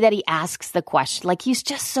the way that he asks the question. He's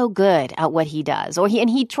just so good at what he does. And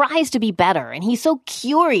he tries to be better. And he's so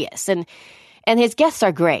curious. And his guests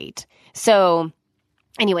are great. So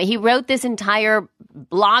anyway, he wrote this entire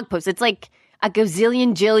blog post. It's a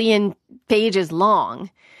gazillion pages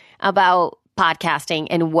long about podcasting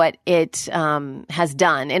and what it has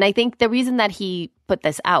done. And I think the reason that he put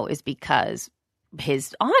this out is because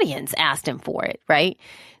his audience asked him for it, right?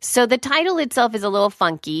 So the title itself is a little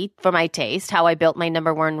funky for my taste, How I Built My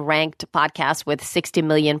 #1 Ranked Podcast with 60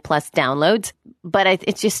 million plus downloads. But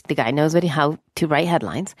it's just the guy knows how to write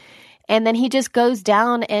headlines. And then he just goes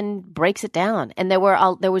down and breaks it down. And there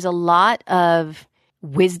was a lot of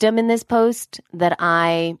wisdom in this post that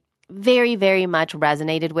I very, very much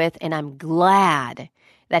resonated with. And I'm glad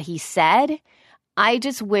that he said, I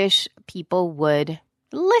just wish people would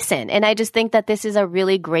listen. And I just think that this is a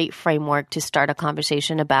really great framework to start a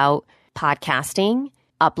conversation about podcasting,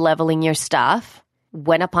 up-leveling your stuff,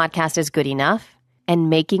 when a podcast is good enough, and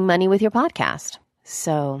making money with your podcast.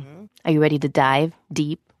 So are you ready to dive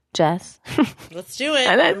deep, Jess? Let's do it.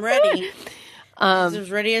 I'm ready.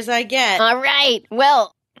 As ready as I get. All right.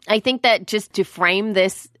 Well, I think that just to frame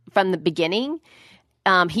this from the beginning,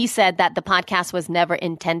 he said that the podcast was never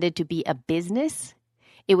intended to be a business.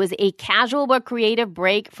 It was a casual but creative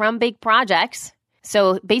break from big projects.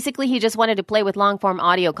 So basically, he just wanted to play with long-form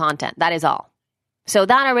audio content. That is all. So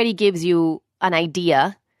that already gives you an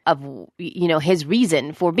idea of, you know, his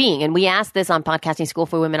reason for being. And we ask this on Podcasting School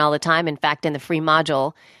for Women all the time. In fact, in the free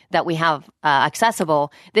module that we have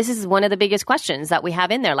accessible, this is one of the biggest questions that we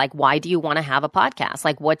have in there. Like, why do you want to have a podcast?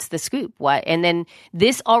 Like, what's the scoop? What? And then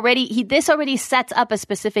this already sets up a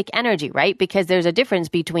specific energy, right? Because there's a difference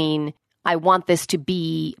between I want this to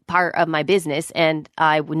be part of my business and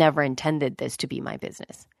I never intended this to be my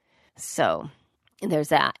business. So there's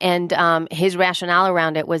that. And his rationale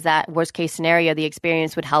around it was that worst case scenario, the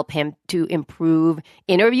experience would help him to improve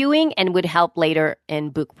interviewing and would help later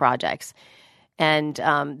in book projects. And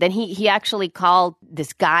then he actually called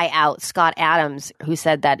this guy out, Scott Adams, who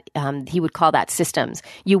said that he would call that systems.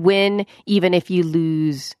 You win even if you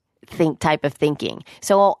lose type of thinking.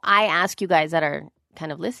 So I ask you guys that are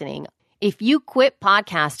kind of listening, if you quit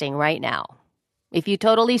podcasting right now, if you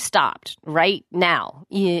totally stopped right now,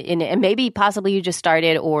 and maybe possibly you just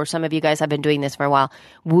started or some of you guys have been doing this for a while,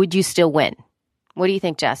 would you still win? What do you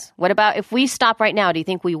think, Jess? What about if we stop right now, do you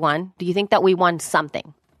think we won? Do you think that we won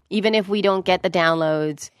something? Even if we don't get the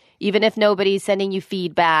downloads, even if nobody's sending you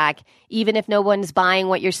feedback, even if no one's buying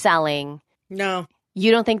what you're selling. No.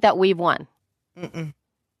 You don't think that we've won? Mm-mm.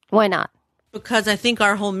 Why not? Because I think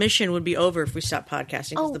our whole mission would be over if we stopped podcasting.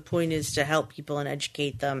 Because the point is to help people and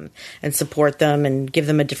educate them and support them and give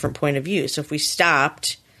them a different point of view. So if we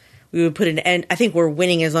stopped, we would put an end. I think we're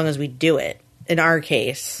winning as long as we do it, in our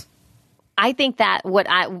case. I think that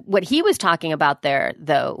what he was talking about there,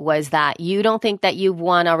 though, was that you don't think that you've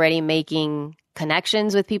won already making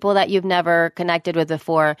connections with people that you've never connected with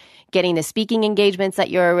before, getting the speaking engagements that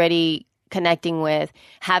you're already connecting with,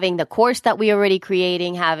 having the course that we already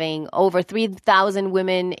creating, having over 3,000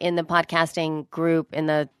 women in the podcasting group, in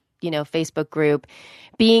the Facebook group,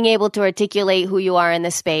 being able to articulate who you are in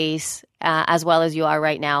the space as well as you are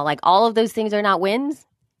right now. Like all of those things are not wins.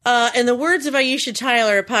 In the words of Aisha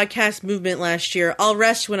Tyler, a podcast movement last year, I'll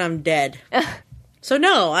rest when I'm dead. So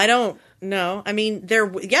no, I don't know. I mean, they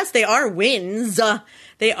are wins.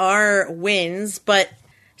 They are wins, but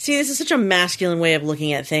see, this is such a masculine way of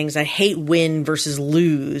looking at things. I hate win versus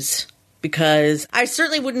lose because I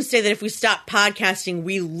certainly wouldn't say that if we stop podcasting,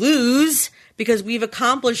 we lose because we've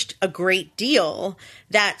accomplished a great deal.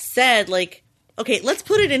 That said, like, okay, let's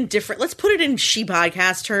put it in She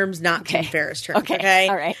Podcast terms, not Tim Ferriss terms. Okay.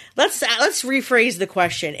 All right. Let's rephrase the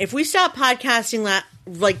question. If we stop podcasting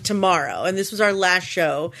like tomorrow, and this was our last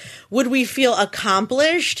show, would we feel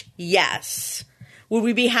accomplished? Yes. Would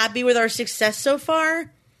we be happy with our success so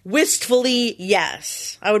far? Wistfully,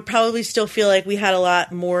 yes. I would probably still feel like we had a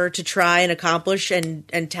lot more to try and accomplish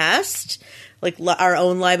and test, like our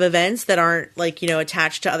own live events that aren't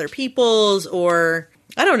attached to other people's, or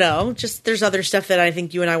I don't know, just there's other stuff that I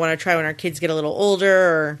think you and I want to try when our kids get a little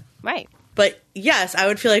older. Right. But yes, I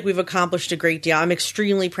would feel like we've accomplished a great deal. I'm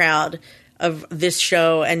extremely proud of this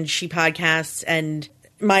show and She Podcasts and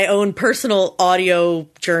my own personal audio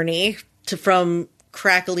journey from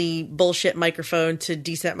crackly bullshit microphone to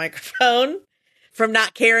decent microphone, from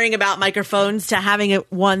not caring about microphones to having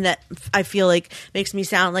one that I feel like makes me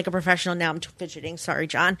sound like a professional. Now I'm fidgeting. Sorry,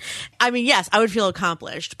 John. I mean, yes, I would feel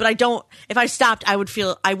accomplished, but I don't, if I stopped, I would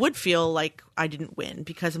feel like I didn't win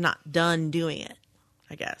because I'm not done doing it,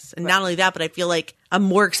 I guess. And Not only that, but I feel like I'm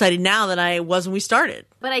more excited now than I was when we started.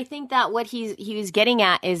 But I think that what he was getting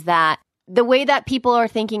at is that the way that people are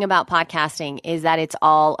thinking about podcasting is that it's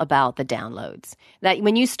all about the downloads. That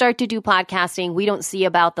when you start to do podcasting, we don't see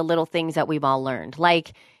about the little things that we've all learned.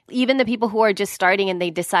 Like even the people who are just starting and they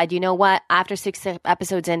decide, you know what, after 6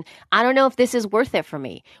 episodes in, I don't know if this is worth it for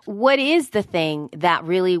me. What is the thing that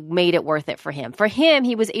really made it worth it for him? For him,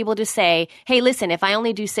 he was able to say, hey, listen, if I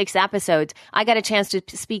only do 6 episodes, I got a chance to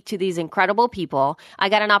speak to these incredible people. I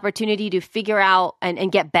got an opportunity to figure out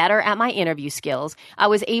and get better at my interview skills. I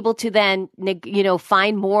was able to then,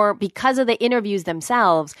 find more because of the interviews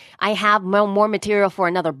themselves. I have more material for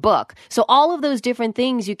another book. So all of those different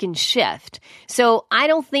things you can shift. So I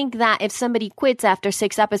don't think think that if somebody quits after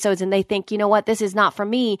 6 episodes and they think, you know what, this is not for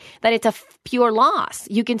me, that it's a pure loss.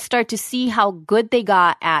 You can start to see how good they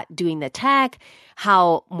got at doing the tech,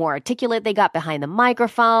 how more articulate they got behind the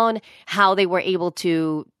microphone, how they were able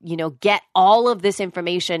to, you know, get all of this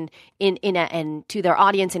information and to their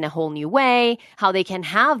audience in a whole new way, how they can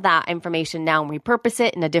have that information now and repurpose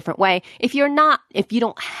it in a different way. If you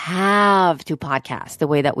don't have to podcast the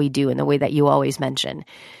way that we do and the way that you always mention.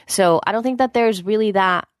 So I don't think that there's really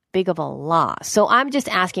that big of a loss. So I'm just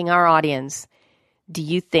asking our audience, do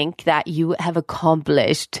you think that you have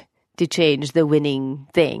accomplished to change the winning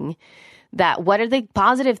thing? That what are the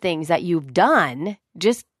positive things that you've done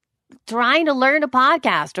just trying to learn to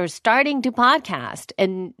podcast or starting to podcast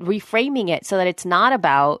and reframing it so that it's not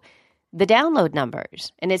about the download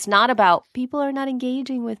numbers and it's not about people are not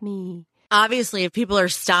engaging with me. Obviously, if people are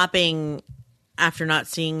stopping after not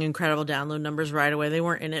seeing incredible download numbers right away, they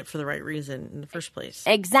weren't in it for the right reason in the first place.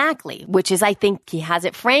 Exactly, which is, I think he has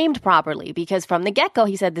it framed properly because from the get-go,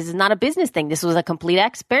 he said, this is not a business thing. This was a complete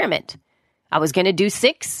experiment. I was going to do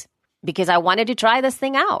 6 because I wanted to try this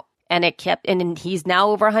thing out. And and he's now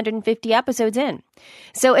over 150 episodes in.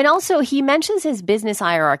 So, and also he mentions his business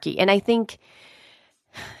hierarchy. And I think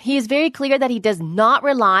he is very clear that he does not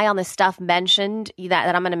rely on the stuff mentioned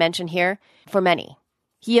that I'm going to mention here for many.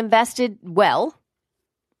 He invested well.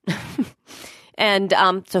 And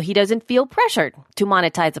so he doesn't feel pressured to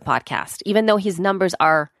monetize a podcast, even though his numbers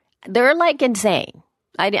they're like insane.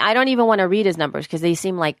 I don't even want to read his numbers because they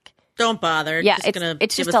seem like, don't bother. Yeah,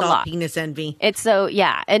 it's just a lot. Penis envy. It's so,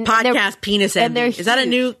 yeah. And podcast penis envy. Is that a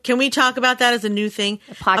new, can we talk about that as a new thing?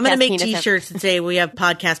 I'm going to make t-shirts that say we have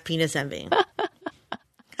podcast penis envy.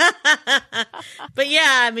 But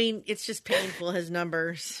yeah, I mean, it's just painful, his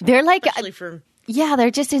numbers. They're like, yeah, they're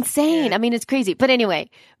just insane. Yeah. I mean, it's crazy. But anyway,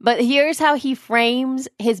 here's how he frames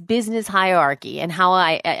his business hierarchy and how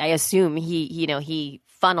I assume he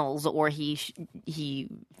funnels or he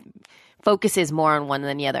focuses more on one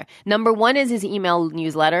than the other. Number 1 is his email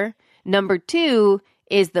newsletter. Number 2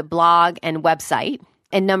 is the blog and website.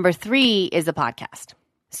 And number 3 is the podcast.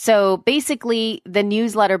 So basically the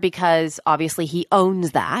newsletter, because obviously he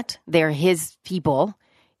owns that. They're his people.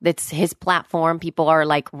 That's his platform. People are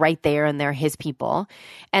like right there and they're his people.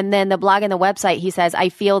 And then the blog and the website, he says, I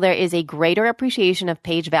feel there is a greater appreciation of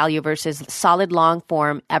page value versus solid long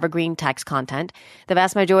form evergreen text content. The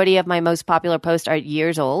vast majority of my most popular posts are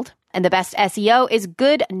years old. And the best SEO is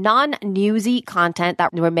good, non-newsy content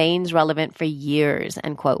that remains relevant for years,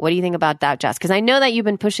 end quote. What do you think about that, Jess? Because I know that you've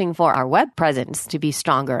been pushing for our web presence to be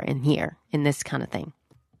stronger in this kind of thing.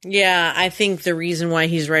 Yeah, I think the reason why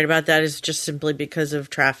he's right about that is just simply because of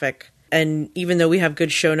traffic. And even though we have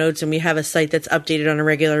good show notes and we have a site that's updated on a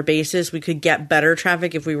regular basis, we could get better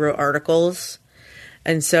traffic if we wrote articles.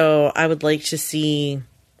 And so I would like to see...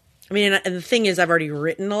 I mean, and the thing is, I've already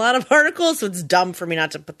written a lot of articles, so it's dumb for me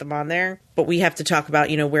not to put them on there. But we have to talk about,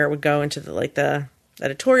 where it would go into the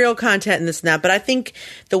editorial content and this and that. But I think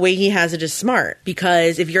the way he has it is smart,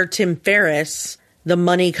 because if you're Tim Ferriss, the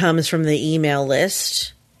money comes from the email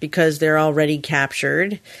list because they're already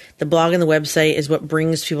captured. The blog and the website is what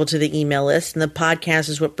brings people to the email list, and the podcast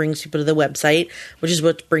is what brings people to the website, which is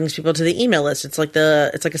what brings people to the email list. It's like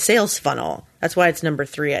a sales funnel. That's why it's number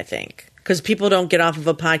 3, I think. Because people don't get off of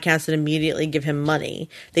a podcast and immediately give him money.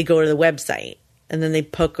 They go to the website and then they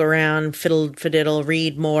poke around, fiddle,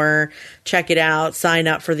 read more, check it out, sign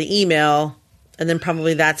up for the email. And then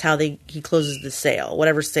probably that's how he closes the sale,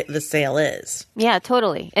 whatever the sale is. Yeah,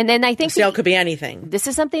 totally. And then I think the sale could be anything. This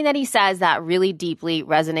is something that he says that really deeply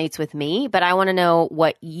resonates with me. But I want to know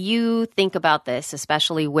what you think about this,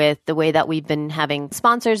 especially with the way that we've been having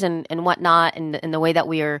sponsors and whatnot, and the way that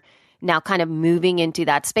we are now kind of moving into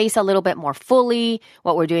that space a little bit more fully,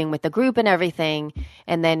 what we're doing with the group and everything.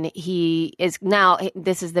 And then he is now,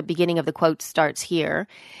 this is the beginning of the quote starts here,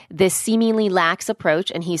 this seemingly lax approach.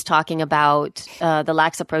 And he's talking about the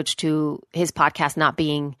lax approach to his podcast not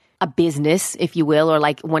being a business, if you will, or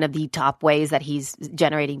like one of the top ways that he's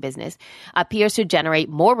generating business, appears to generate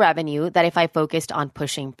more revenue than if I focused on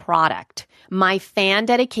pushing product. My fan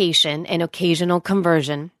dedication and occasional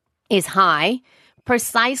conversion is high,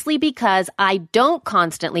 precisely because I don't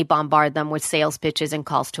constantly bombard them with sales pitches and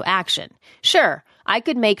calls to action. Sure, I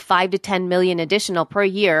could make 5 to 10 million additional per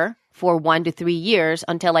year for 1 to 3 years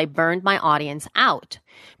until I burned my audience out.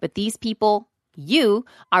 But these people, you,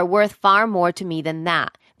 are worth far more to me than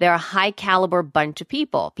that. They're a high caliber bunch of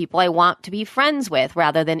people I want to be friends with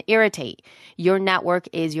rather than irritate. Your network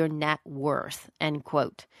is your net worth, end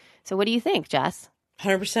quote. So what do you think, Jess?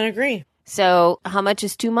 100% agree. So how much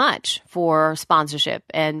is too much for sponsorship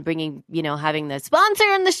and bringing, having the sponsor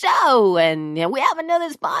in the show and we have another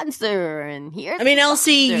sponsor and here's I mean,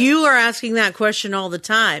 Elsie, you are asking that question all the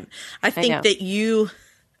time. I think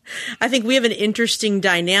we have an interesting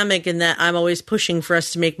dynamic in that I'm always pushing for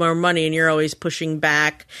us to make more money and you're always pushing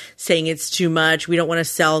back, saying it's too much. We don't want to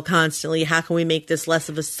sell constantly. How can we make this less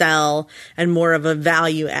of a sell and more of a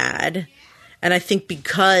value add? And I think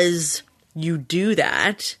because you do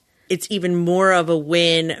that, it's even more of a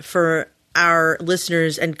win for our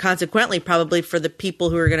listeners and consequently probably for the people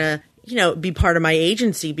who are going to, be part of my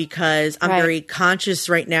agency, because I'm very conscious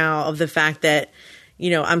right now of the fact that,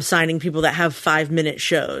 I'm signing people that have 5-minute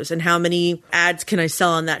shows, and how many ads can I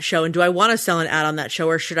sell on that show? And do I want to sell an ad on that show,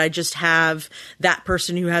 or should I just have that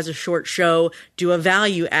person who has a short show do a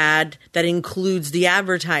value ad that includes the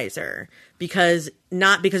advertiser?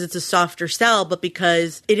 Not because it's a softer sell, but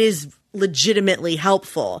because it is legitimately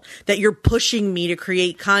helpful, that you're pushing me to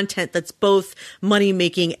create content that's both money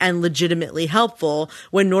making and legitimately helpful,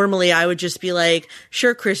 when normally I would just be like,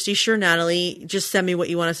 sure, Christy, sure, Natalie, just send me what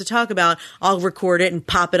you want us to talk about. I'll record it and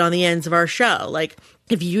pop it on the ends of our show. Like,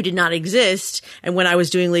 if you did not exist, and when I was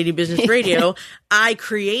doing Lady Business Radio, I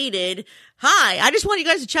created, hi, I just want you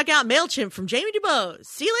guys to check out MailChimp from Jamie DuBose.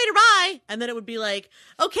 See you later, bye. And then it would be like,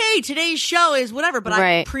 okay, today's show is whatever. But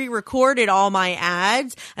I pre-recorded all my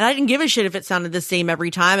ads, and I didn't give a shit if it sounded the same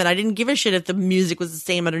every time. And I didn't give a shit if the music was the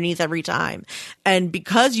same underneath every time. And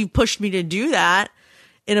because you pushed me to do that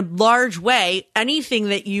in a large way, anything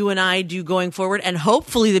that you and I do going forward, and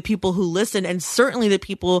hopefully the people who listen, and certainly the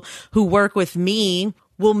people who work with me,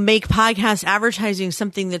 will make podcast advertising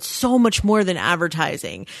something that's so much more than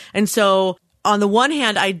advertising. And so on the one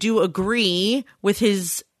hand, I do agree with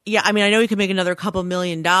his, I know he could make another couple $1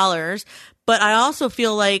 million, but I also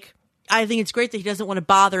feel like, I think it's great that he doesn't want to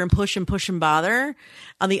bother and push and bother.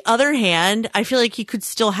 On the other hand, I feel like he could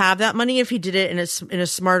still have that money if he did it in a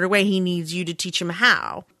smarter way. He needs you to teach him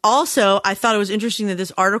how. Also, I thought it was interesting that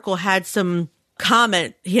this article had some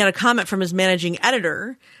comment. He had a comment from his managing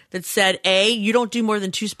editor that said, A, you don't do more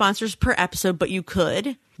than 2 sponsors per episode, but you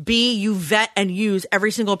could. B, you vet and use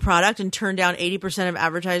every single product and turn down 80% of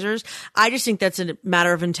advertisers. I just think that's a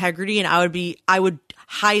matter of integrity. And I would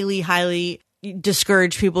highly, highly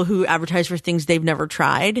discourage people who advertise for things they've never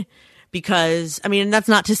tried. Because, and that's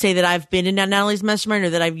not to say that I've been in Natalie's mastermind or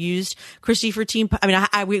that I've used Christy for team.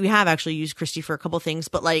 We have actually used Christy for a couple things,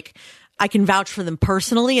 but I can vouch for them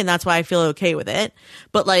personally, and that's why I feel okay with it.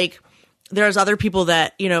 But there's other people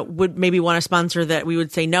that, would maybe want to sponsor that we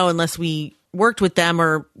would say no unless we worked with them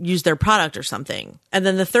or used their product or something. And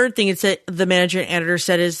then the third thing it's that the manager and editor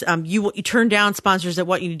said is, you turn down sponsors that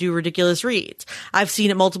want you to do ridiculous reads. I've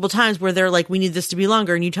seen it multiple times where they're like, we need this to be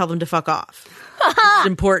longer, and you tell them to fuck off. This is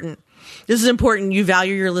important. This is important. You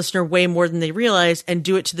value your listener way more than they realize, and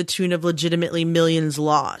do it to the tune of legitimately millions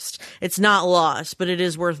lost. It's not lost, but it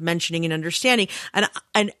is worth mentioning and understanding.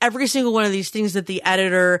 And every single one of these things that the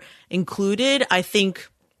editor included, I think,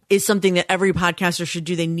 is something that every podcaster should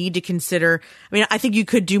do. They need to consider. I think you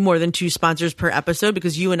could do more than 2 sponsors per episode,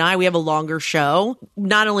 because you and I, we have a longer show.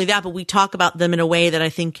 Not only that, but we talk about them in a way that I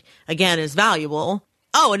think, again, is valuable.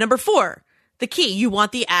 Oh, and number 4. The key, you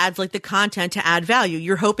want the ads, like the content, to add value.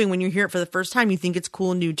 You're hoping when you hear it for the first time, you think it's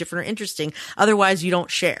cool, new, different, or interesting. Otherwise, you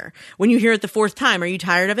don't share. When you hear it the 4th time, are you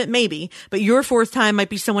tired of it? Maybe. But your 4th time might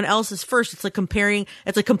be someone else's first. It's like complaining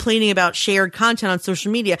about shared content on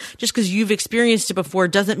social media. Just because you've experienced it before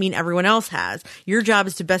doesn't mean everyone else has. Your job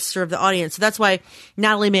is to best serve the audience. So that's why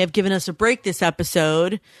Natalie may have given us a break this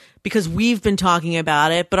episode, because we've been talking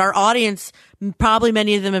about it. But our audience, probably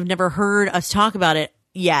many of them have never heard us talk about it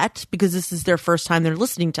yet, because this is their first time they're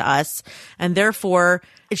listening to us, and therefore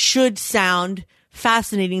it should sound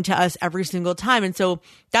fascinating to us every single time. And so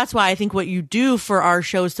that's why I think what you do for our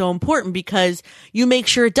show is so important, because you make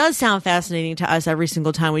sure it does sound fascinating to us every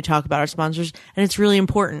single time we talk about our sponsors, and it's really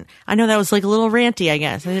important. I know that was like a little ranty, I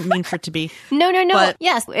guess. I didn't mean for it to be. No. But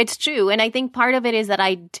yes, it's true. And I think part of it is that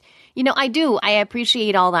I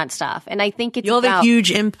appreciate all that stuff. And I think you'll have a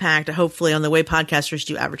huge impact, hopefully, on the way podcasters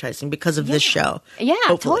do advertising because of this show. Yeah,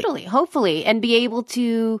 hopefully. And be able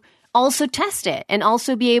to also test it, and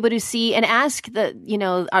also be able to see and ask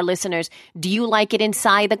our listeners, do you like it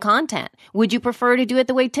inside the content? Would you prefer to do it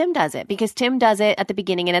the way Tim does it? Because Tim does it at the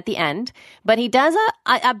beginning and at the end, but he does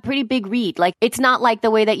a pretty big read. Like, it's not like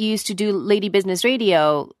the way that you used to do Lady Business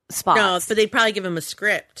Radio spots. No, but they'd probably give him a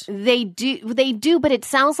script. They do, but it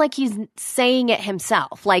sounds like he's saying it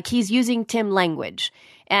himself. Like, he's using Tim language.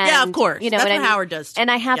 And, Yeah, of course. You know That's what what I mean? Howard does, too. And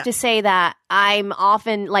I have to say that I'm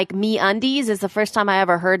often like MeUndies is the first time I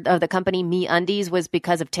ever heard of the company MeUndies was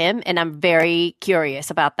because of Tim, and I'm very curious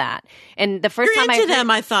about that. And the 1st You're time into I heard, them,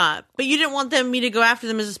 I thought, but you didn't want me to go after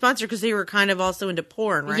them as a sponsor because they were kind of also into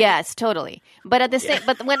porn, right? Yes, totally. But at the same,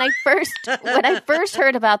 but when I first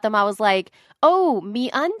heard about them, I was like, oh,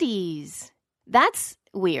 MeUndies, that's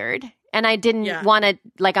weird. And I didn't want to,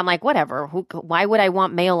 like, I'm like, whatever. Why would I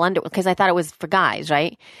want male underwear? Because I thought it was for guys,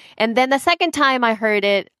 right? And then the second time I heard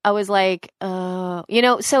it, I was like, so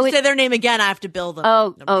say their name again, I have to bill them.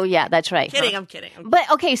 Oh, yeah, that's right. I'm kidding.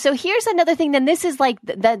 But okay, so here's another thing. Then this is like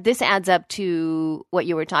that. This adds up to what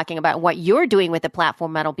you were talking about, what you're doing with the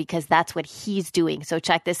platform model, because that's what he's doing. So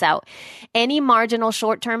check this out. Any marginal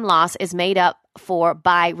short-term loss is made up for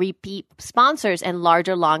by repeat sponsors and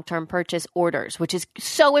larger long-term purchase orders, which is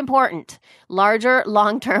so important. Larger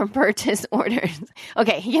long-term purchase orders.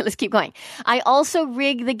 Okay, yeah, let's keep going. I also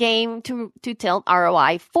rig the game to tilt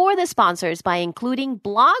ROI for the sponsors by including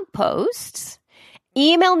blog posts,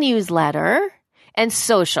 email newsletter, and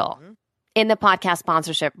social in the podcast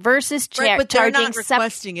sponsorship versus But they're charging not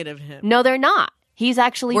requesting it of him. No, they're not. He's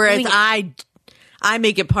actually Whereas doing it. I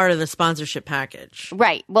make it part of the sponsorship package.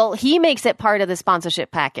 Right. Well, he makes it part of the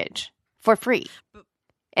sponsorship package for free.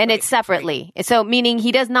 And it's separately. So meaning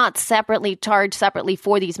he does not charge separately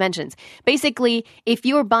for these mentions. Basically, if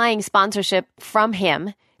you're buying sponsorship from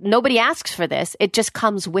him, nobody asks for this. It just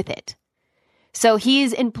comes with it. So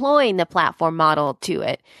he's employing the platform model to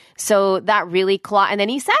it. So that really and then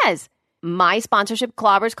he says, my sponsorship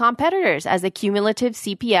clobbers competitors as the cumulative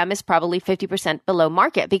CPM is probably 50% below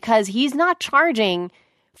market, because he's not charging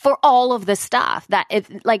for all of the stuff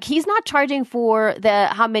he's not charging for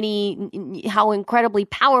how incredibly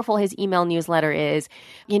powerful his email newsletter is,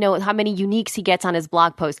 how many uniques he gets on his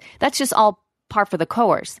blog post. That's just all par for the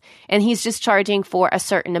course. And he's just charging for a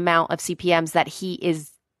certain amount of CPMs that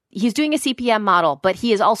he's doing a CPM model, but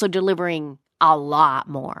he is also delivering a lot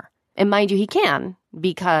more. And mind you, he can,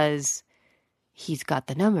 because he's got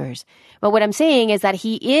the numbers. But what I'm saying is that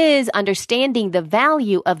he is understanding the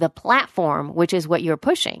value of the platform, which is what you're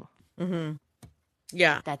pushing. Mm-hmm.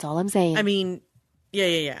 Yeah. That's all I'm saying. I mean,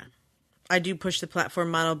 yeah. I do push the platform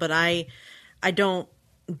model, but I don't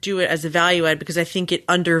do it as a value add because I think it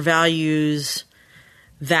undervalues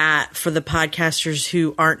that for the podcasters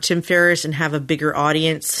who aren't Tim Ferriss and have a bigger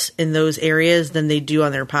audience in those areas than they do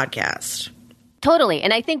on their podcast. Totally.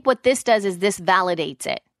 And I think what this does is this validates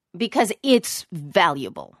it. Because it's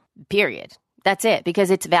valuable, period. That's it,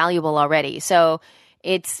 because it's valuable already. So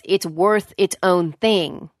it's worth its own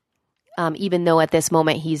thing, even though at this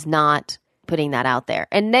moment he's not putting that out there.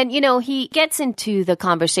 And then, he gets into the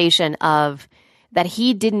conversation of that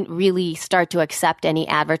he didn't really start to accept any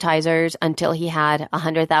advertisers until he had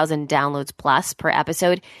 100,000 downloads plus per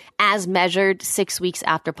episode, as measured 6 weeks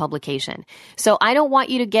after publication. So I don't want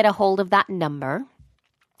you to get a hold of that number,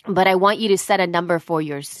 but I want you to set a number for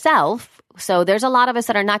yourself. So there's a lot of us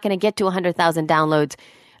that are not going to get to 100,000 downloads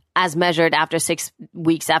as measured after 6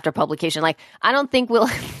 weeks after publication. Like, I don't think we'll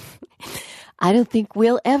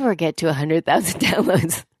ever get to 100,000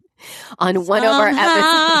 downloads on one of our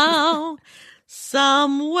episodes.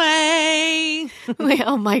 Some way.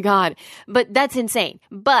 Oh my God. But that's insane.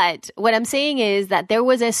 But what I'm saying is that there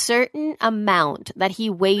was a certain amount that he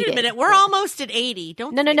waited. Wait a minute. We're almost at 80.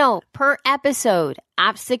 No. Per episode,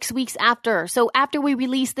 6 weeks after. So after we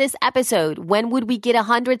release this episode, when would we get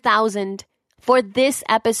 100,000 for this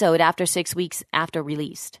episode after 6 weeks after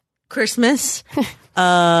released? Christmas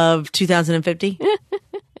of 2050.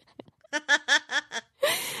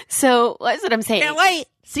 So that's what I'm saying. Can't wait.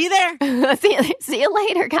 See you there. See you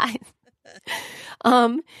later, guys.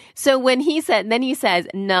 So when he says,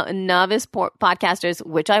 novice podcasters,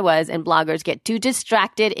 which I was, and bloggers get too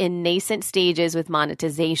distracted in nascent stages with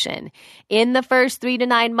monetization. In the first 3 to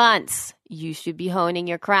 9 months, you should be honing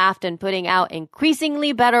your craft and putting out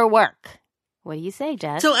increasingly better work. What do you say,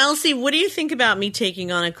 Jess? So, Elsie, what do you think about me taking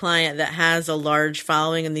on a client that has a large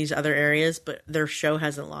following in these other areas, but their show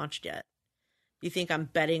hasn't launched yet? You think I'm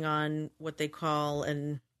betting on what they call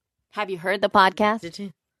Have you heard the podcast? Did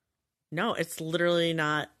you? No, it's literally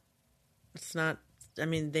not. It's not. I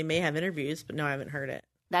mean, they may have interviews, but no, I haven't heard it.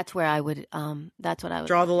 That's where I would. That's what I would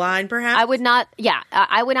draw the line. Perhaps I would not. Yeah,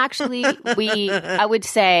 I would actually. I would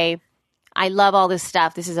say, I love all this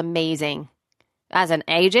stuff. This is amazing. As an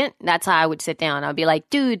agent, that's how I would sit down. I'd be like,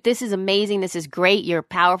 dude, this is amazing. This is great. You're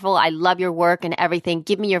powerful. I love your work and everything.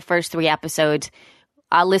 Give me your first 3 episodes.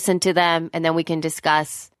 I'll listen to them, and then we can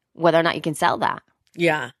discuss whether or not you can sell that.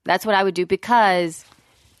 Yeah. That's what I would do, because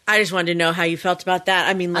I just wanted to know how you felt about that.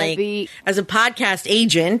 I mean, like, as a podcast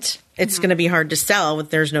agent, it's going to be hard to sell if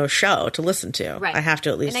there's no show to listen to. Right. I have to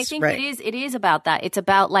at least. And I think it is about that. It's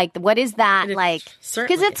about, like, what is that like?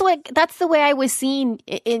 Because that's the way I was seen,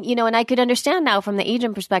 and I could understand now from the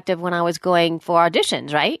agent perspective when I was going for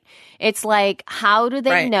auditions, right? It's like, how do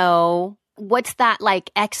they know what's that, like,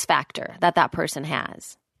 X factor that person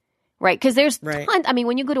has? Right? Because there's tons. I mean,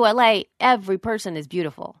 when you go to LA, every person is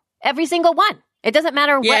beautiful. Every single one. It doesn't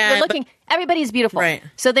matter what you're looking. Everybody's beautiful. Right.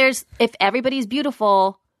 So if everybody's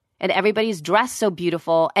beautiful and everybody's dressed so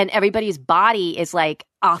beautiful and everybody's body is, like,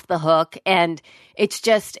 off the hook and it's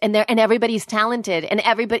just and everybody's talented and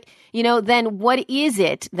everybody, then what is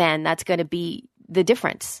it then that's going to be the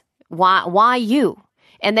difference? Why you?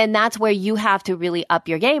 And then that's where you have to really up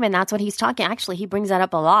your game. And that's what he's talking. Actually, he brings that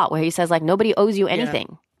up a lot where he says, like, nobody owes you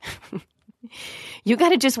anything. Yeah. You got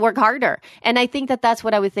to just work harder. And I think that's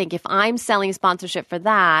what I would think. If I'm selling sponsorship for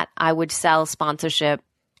that, I would sell sponsorship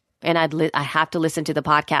and I have to listen to the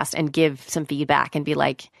podcast and give some feedback and be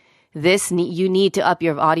like, you need to up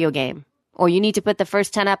your audio game, or you need to put the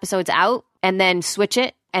first 10 episodes out and then switch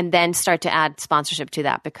it and then start to add sponsorship to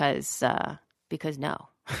that because no.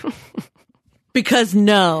 Because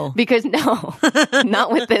no, not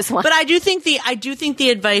with this one. But I do think the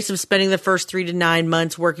advice of spending the first 3 to 9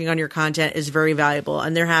 months working on your content is very valuable.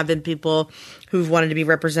 And there have been people who've wanted to be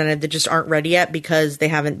represented that just aren't ready yet because they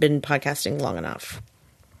haven't been podcasting long enough.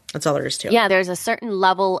 That's all there is to it. Yeah, there's a certain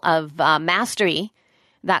level of mastery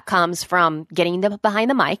that comes from getting behind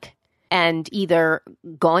the mic and either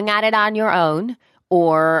going at it on your own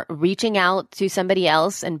or reaching out to somebody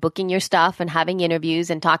else and booking your stuff and having interviews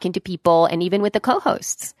and talking to people and even with the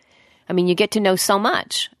co-hosts. I mean, you get to know so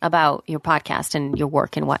much about your podcast and your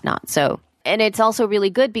work and whatnot. So, and it's also really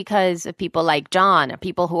good because of people like John,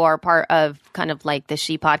 people who are part of kind of like the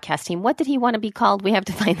She Podcast team. What did he want to be called? We have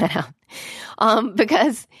to find that out.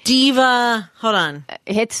 Because Diva, hold on.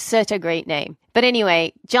 It's such a great name. But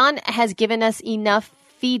anyway, John has given us enough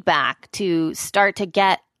feedback to start to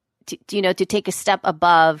get to take a step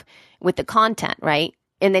above with the content, right?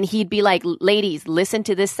 And then he'd be like, ladies, listen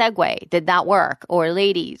to this segue. Did that work? Or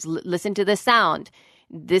ladies, listen to this sound.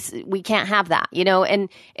 We can't have that, and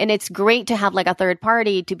it's great to have like a third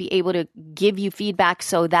party to be able to give you feedback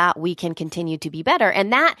so that we can continue to be better.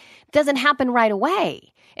 And that doesn't happen right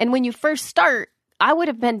away. And when you first start, I would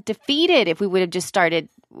have been defeated if we would have just started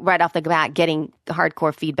right off the bat getting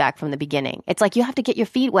hardcore feedback from the beginning. It's like you have to get your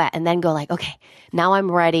feet wet and then go like, okay, now I'm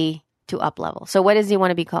ready to up level. So what does he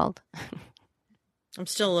want to be called? I'm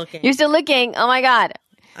still looking. You're still looking? Oh my God.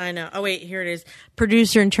 I know. Oh wait, here it is.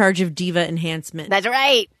 Producer in charge of Diva Enhancement. That's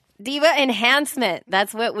right. Diva Enhancement.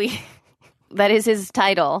 That is his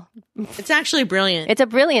title. It's actually brilliant. It's a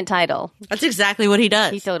brilliant title. That's exactly what he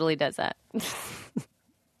does. He totally does that.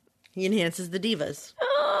 He enhances the divas.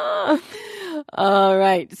 All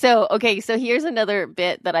right. So here's another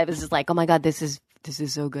bit that I was just like, oh my God, this is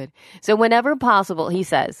so good. So whenever possible, he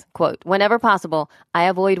says, quote, whenever possible, I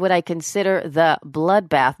avoid what I consider the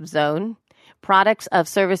bloodbath zone. Products of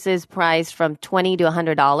services priced from $20 to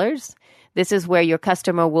 $100. This is where your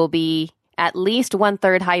customer will be at least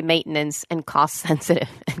 1/3 high maintenance and cost sensitive.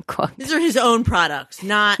 End quote. These are his own products,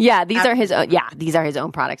 not. Yeah, these are his own. Yeah, these are his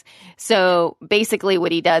own products. So basically,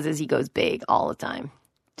 what he does is he goes big all the time.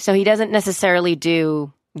 So he doesn't necessarily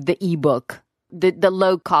do the ebook, the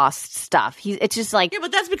low cost stuff. It's just like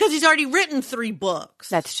but that's because he's already written 3 books.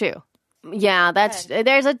 That's true. Yeah,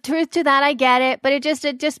 there's a truth to that. I get it, but it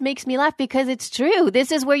just makes me laugh because it's true.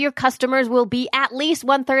 This is where your customers will be at least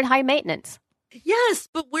 1/3 high maintenance. Yes,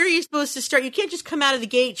 but where are you supposed to start? You can't just come out of the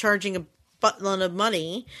gate charging a buttload of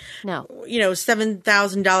money. No,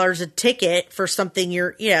 $7,000 a ticket for something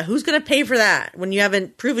who's going to pay for that when you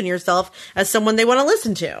haven't proven yourself as someone they want to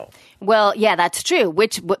listen to? Well, yeah, that's true.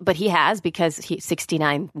 But he has because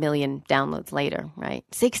 69 million downloads later, right?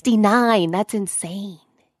 69. That's insane.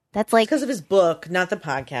 That's like because of his book, not the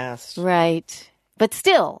podcast, right? But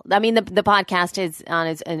still, I mean, the podcast is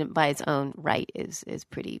by its own right is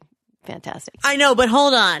pretty fantastic. I know, but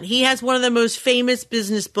hold on, he has one of the most famous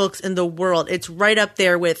business books in the world. It's right up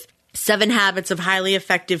there with 7 Habits of Highly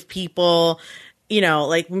Effective People.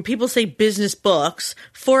 Like when people say business books,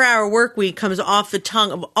 4 Hour Workweek comes off the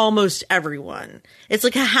tongue of almost everyone. It's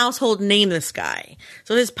like a household name, this guy.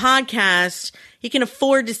 So his podcast, he can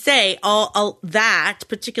afford to say all that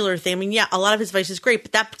particular thing. I mean, yeah, a lot of his advice is great,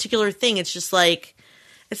 but that particular thing, it's just like,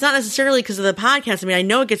 it's not necessarily because of the podcast. I mean, I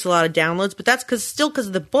know it gets a lot of downloads, but that's because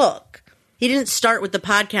of the book. He didn't start with the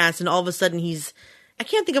podcast and all of a sudden I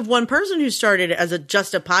can't think of one person who started as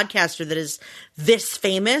just a podcaster that is this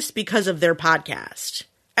famous because of their podcast.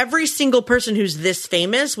 every single person who's this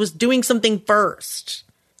famous was doing something first.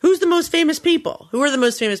 Who's the most famous people? Who are the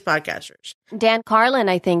most famous podcasters? Dan Carlin,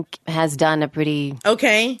 I think, has done a pretty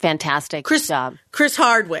fantastic job. Chris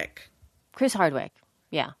Hardwick. Chris Hardwick,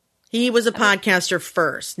 yeah. He was a podcaster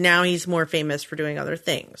first. Now he's more famous for doing other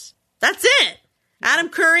things. That's it. Adam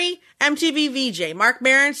Curry, MTV VJ. Mark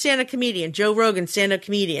Maron, stand-up comedian. Joe Rogan, stand-up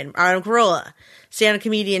comedian. Adam Carolla, stand-up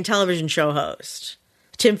comedian, television show host.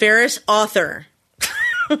 Tim Ferriss, author.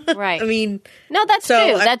 Right. I mean, no, that's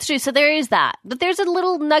true. That's true. So there is that, but there's a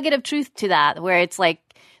little nugget of truth to that, where it's like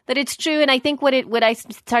that it's true. And I think what I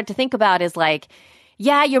start to think about is like,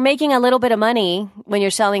 yeah, you're making a little bit of money when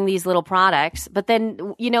you're selling these little products, but then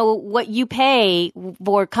what you pay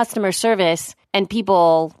for customer service and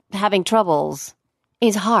people having troubles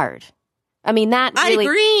is hard. I mean, I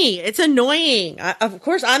agree. It's annoying. Of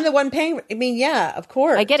course, I'm the one paying. I mean, yeah, of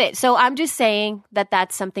course. I get it. So I'm just saying that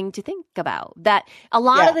that's something to think about. That a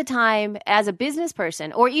lot of the time as a business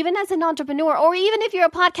person, or even as an entrepreneur, or even if you're a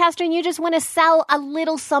podcaster and you just want to sell a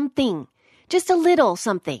little something, just a little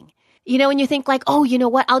something, and you think like, oh, you know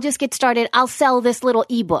what? I'll just get started. I'll sell this little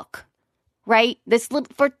ebook, right?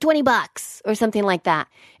 For $20 or something like that.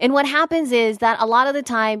 And what happens is that a lot of the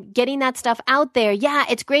time getting that stuff out there, yeah,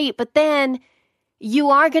 it's great. But then you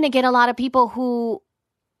are going to get a lot of people who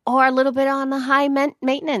are a little bit on the high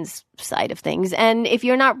maintenance side of things. And if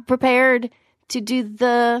you're not prepared to do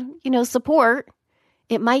the, support,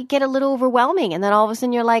 it might get a little overwhelming. And then all of a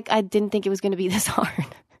sudden you're like, I didn't think it was going to be this hard.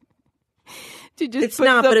 It's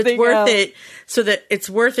not, but it's worth it. So that it's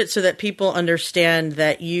worth it so that people understand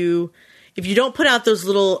that if you don't put out those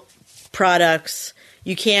little products,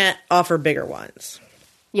 you can't offer bigger ones.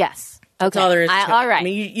 Yes. Okay. That's all there is to it. All right. I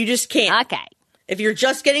mean, you just can't. Okay. If you're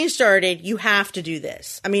just getting started, you have to do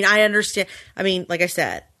this. I mean, I understand. I mean, like I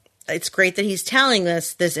said, it's great that he's telling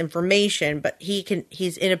us this information, but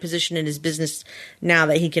he's in a position in his business now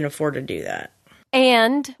that he can afford to do that.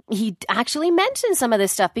 And he actually mentioned some of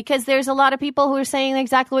this stuff because there's a lot of people who are saying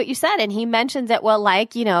exactly what you said. And he mentions that, well,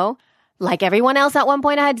 like everyone else at one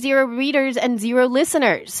point, I had 0 readers and 0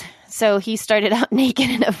 listeners. So he started out naked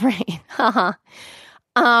and afraid.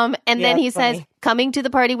 Then he says, coming to the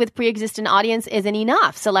party with pre-existing audience isn't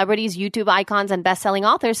enough. Celebrities, YouTube icons, and best-selling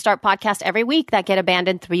authors start podcasts every week that get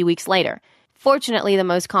abandoned 3 weeks later. Fortunately, the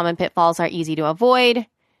most common pitfalls are easy to avoid.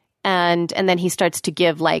 And then he starts to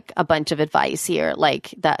give like a bunch of advice here,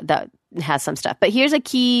 like that has some stuff. But here's a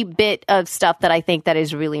key bit of stuff that I think that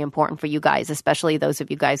is really important for you guys, especially those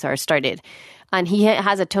of you guys who are started. And he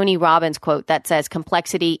has a Tony Robbins quote that says,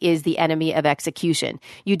 complexity is the enemy of execution.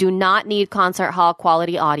 You do not need concert hall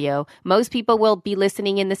quality audio. Most people will be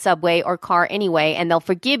listening in the subway or car anyway, and they'll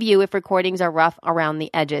forgive you if recordings are rough around the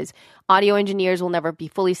edges. Audio engineers will never be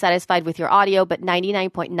fully satisfied with your audio, but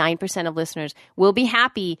 99.9% of listeners will be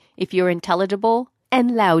happy if you're intelligible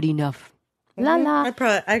and loud enough. La la.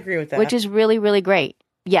 I agree with that. Which is really, really great.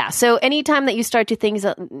 Yeah. So anytime that you start to things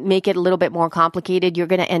that make it a little bit more complicated, you're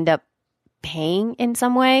going to end up paying in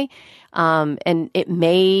some way. And it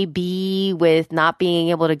may be with not being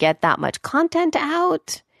able to get that much content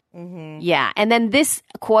out. Mm-hmm. Yeah. And then this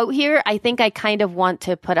quote here, I think I kind of want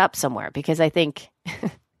to put up somewhere because I think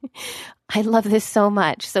I love this so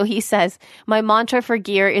much. So he says, my mantra for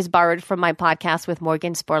gear is borrowed from my podcast with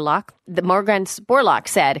Morgan Spurlock. Morgan Spurlock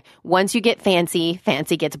said, once you get fancy,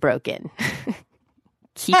 fancy gets broken.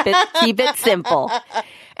 Keep it simple.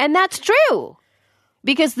 And that's true.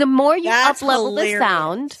 Because the more you up-level the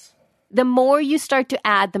sound, the more you start to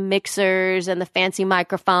add the mixers and the fancy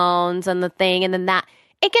microphones and the thing and then that,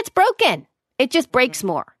 it gets broken. It just breaks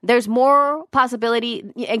more. There's more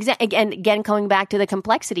possibility. Again, coming back to the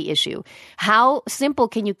complexity issue. How simple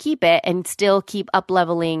can you keep it and still keep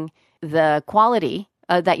up-leveling the quality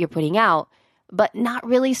that you're putting out, but not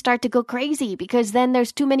really start to go crazy because then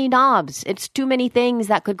there's too many knobs. It's too many things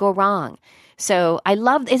that could go wrong. So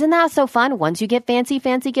isn't that so fun? Once you get fancy,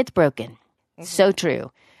 fancy gets broken. Mm-hmm. So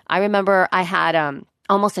true. I remember I had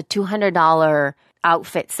almost a $200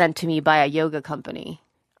 outfit sent to me by a yoga company.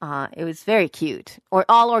 It was very cute. Or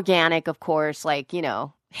all organic, of course, like,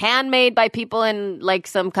 handmade by people in like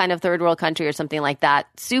some kind of third world country or something like that.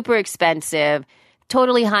 Super expensive,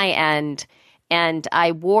 totally high end. And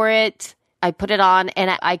I wore it. I put it on,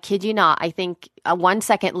 and I kid you not, I think 1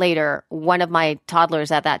 second later, one of my toddlers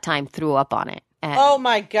at that time threw up on it. And, oh,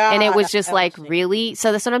 my God. And it was just like, really?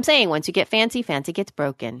 So that's what I'm saying. Once you get fancy, fancy gets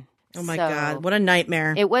broken. Oh, my God. What a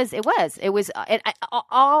nightmare. It was.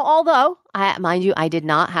 Although, mind you, I did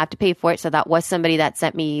not have to pay for it. So that was somebody that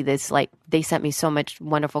sent me this, like, they sent me so much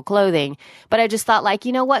wonderful clothing. But I just thought, like,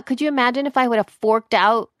 you know what? Could you imagine if I would have forked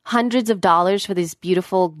out hundreds of dollars for these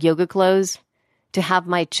beautiful yoga clothes? to have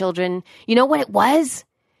my children. You know what it was?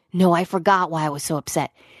 No, I forgot why I was so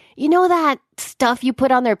upset. You know that stuff you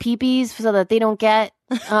put on their peepees so that they don't get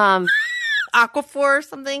Aquaphor or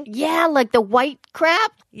something? yeah, like the white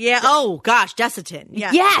crap? Yeah. Oh, gosh. Desitin.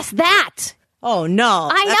 Yeah. Yes, that. Oh, no.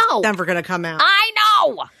 I That's know. never going to come out. I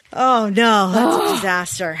know. Oh, no. That's a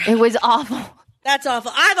disaster. It was awful. That's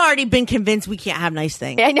awful. I've already been convinced we can't have nice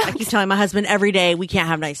things. I know. I keep telling my husband every day we can't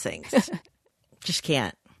have nice things. Just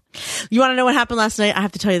can't. You want to know what happened last night? I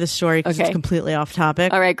have to tell you this story because Okay. it's completely off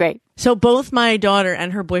topic. All right, great. So both my daughter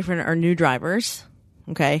and her boyfriend are new drivers.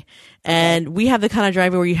 Okay. And we have the kind of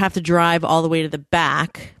driveway where you have to drive all the way to the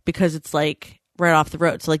back because it's like right off the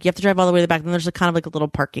road. So like you have to drive all the way to the back. Then there's a kind of like a little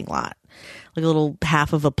parking lot, like a little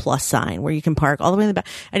half of a plus sign where you can park all the way in the back.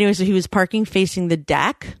 Anyway, so he was parking facing the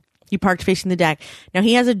deck. He parked facing the deck. Now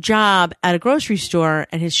he has a job at a grocery store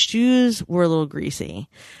and his shoes were a little greasy.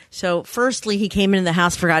 So firstly, he came into the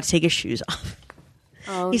house, forgot to take his shoes off.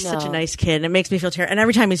 Oh, He's no. such a nice kid and it makes me feel terrible. And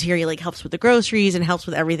every time he's here, he like helps with the groceries and helps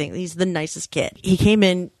with everything. He's the nicest kid. He came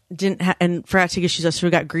in, and forgot to take his shoes off. So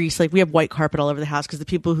we got grease. Like we have white carpet all over the house because the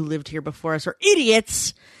people who lived here before us are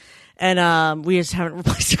idiots. And, we just haven't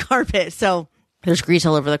replaced the carpet. So there's grease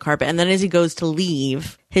all over the carpet. And then as he goes to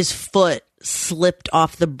leave, his foot slipped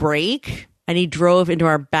off the brake and he drove into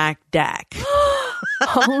our back deck.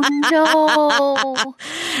 Oh, no.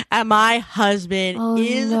 And my husband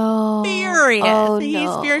is furious. Oh, He's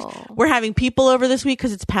no. furious. We're having people over this week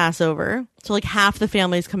because it's Passover. So like half the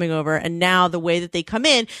family is coming over. And now the way that they come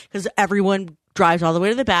in, because everyone drives all the way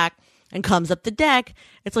to the back and comes up the deck,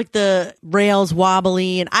 it's like the rails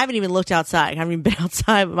wobbly. And I haven't even looked outside. I haven't even been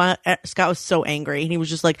outside. Scott was so angry. And he was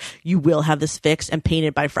just like, you will have this fixed and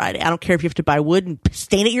painted by Friday. I don't care if you have to buy wood and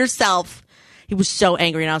stain it yourself. He was so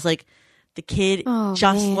angry. And I was like, the kid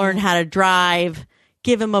just learned how to drive.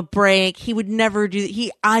 Give him a break. He would never do. He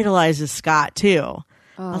idolizes Scott too.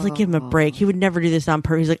 I was like, give him a break. He would never do this on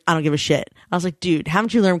purpose. He's like, I don't give a shit. I was like, dude,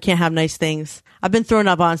 haven't you learned we can't have nice things? I've been thrown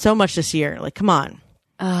up on so much this year. Like, come on.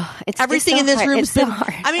 It's Everything so in this hard. room's It's so been.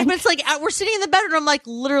 hard. I mean, but it's like we're sitting in the bedroom. Like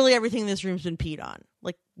literally everything in this room's been peed on.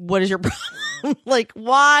 Like, what is your problem? Like,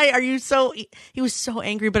 why are you so? He was so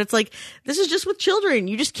angry. But it's like this is just with children.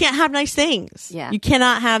 You just can't have nice things. Yeah. You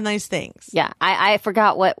cannot have nice things. Yeah, I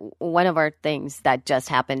forgot what one of our things that just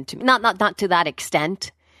happened to me. Not to that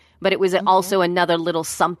extent, but it was also another little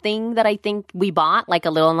something that I think we bought, like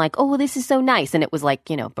a little, and like, oh, this is so nice, and it was like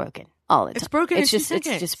broken all the time. It's broken in 2 It's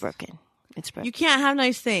seconds. just broken. It's broken. You can't have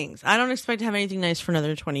nice things. I don't expect to have anything nice for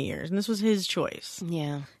another 20 years. And this was his choice.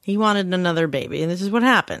 Yeah. He wanted another baby, and this is what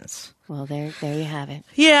happens. Well, there you have it.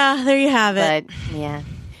 Yeah, there you have it. But yeah.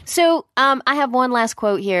 So I have one last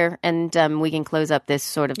quote here, and we can close up this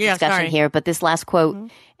sort of discussion here. But this last quote,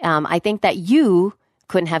 I think that you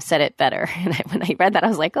couldn't have said it better. And when I read that, I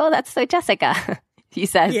was like, oh, that's so Jessica. He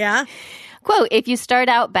says, Yeah. quote, if you start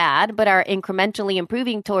out bad but are incrementally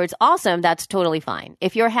improving towards awesome, that's totally fine.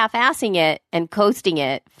 If you're half-assing it and coasting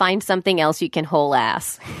it, find something else you can whole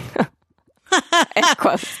ass. End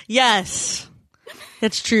quote. Yes.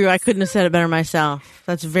 That's true. I couldn't have said it better myself.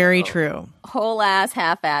 That's very true. Whole ass,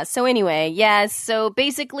 half ass. So anyway, yes. So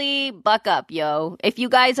basically, buck up, yo. If you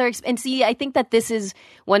guys are, and see, I think that this is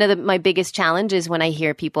one of my biggest challenges when I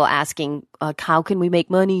hear people asking, how can we make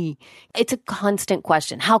money? It's a constant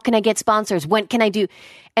question. How can I get sponsors? When can I do?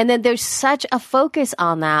 And then there's such a focus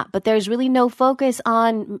on that, but there's really no focus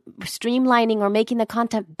on streamlining or making the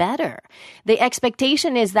content better. The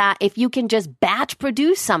expectation is that if you can just batch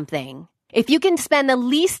produce something, if you can spend the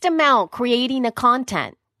least amount creating the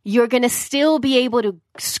content, you're going to still be able to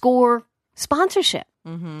score sponsorship.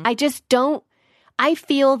 I just don't, I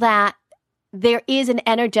feel that there is an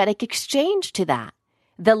energetic exchange to that.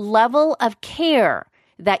 The level of care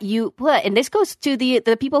that you put, and this goes to the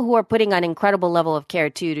people who are putting an incredible level of care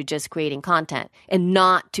too, to just creating content and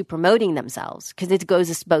not to promoting themselves, because it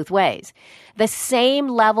goes both ways. The same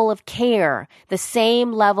level of care, the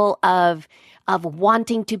same level of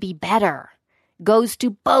wanting to be better goes to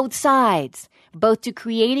both sides, both to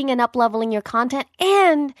creating and up-leveling your content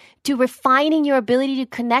and to refining your ability to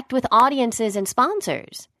connect with audiences and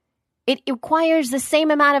sponsors. It requires the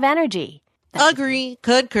same amount of energy. Agree.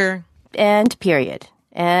 Concur. And period.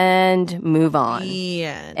 And move on.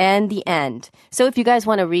 Yeah. And the end. So if you guys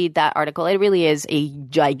want to read that article, it really is a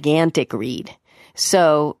gigantic read.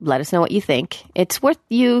 So let us know what you think. It's worth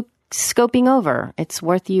you scoping over. It's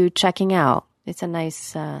worth you checking out. It's a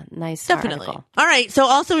nice Definitely. article. All right. So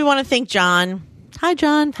also we want to thank John. Hi,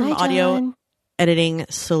 John, from Hi, John.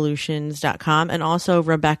 audioediting-solutions.com, and also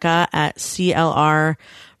Rebecca at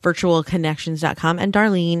CLRvirtualconnections.com, and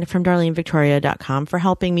Darlene from darlenevictoria.com for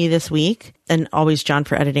helping me this week. And always John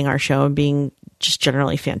for editing our show and being just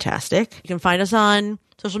generally fantastic. You can find us on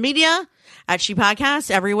social media at She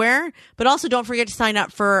Podcasts everywhere. But also don't forget to sign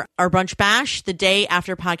up for our brunch bash the day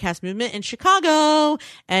after Podcast Movement in Chicago.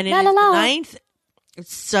 And it is the 9th.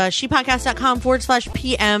 It's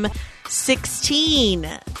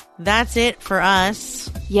shepodcast.com/PM16. That's it for us.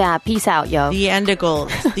 Yeah, peace out, yo. The Endigles.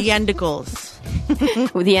 The Endigles.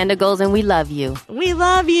 The Endigles, and we love you. We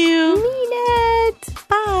love you. Mean it.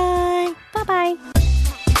 Bye. Bye-bye.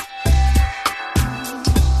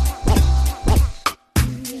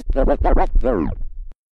 Bye.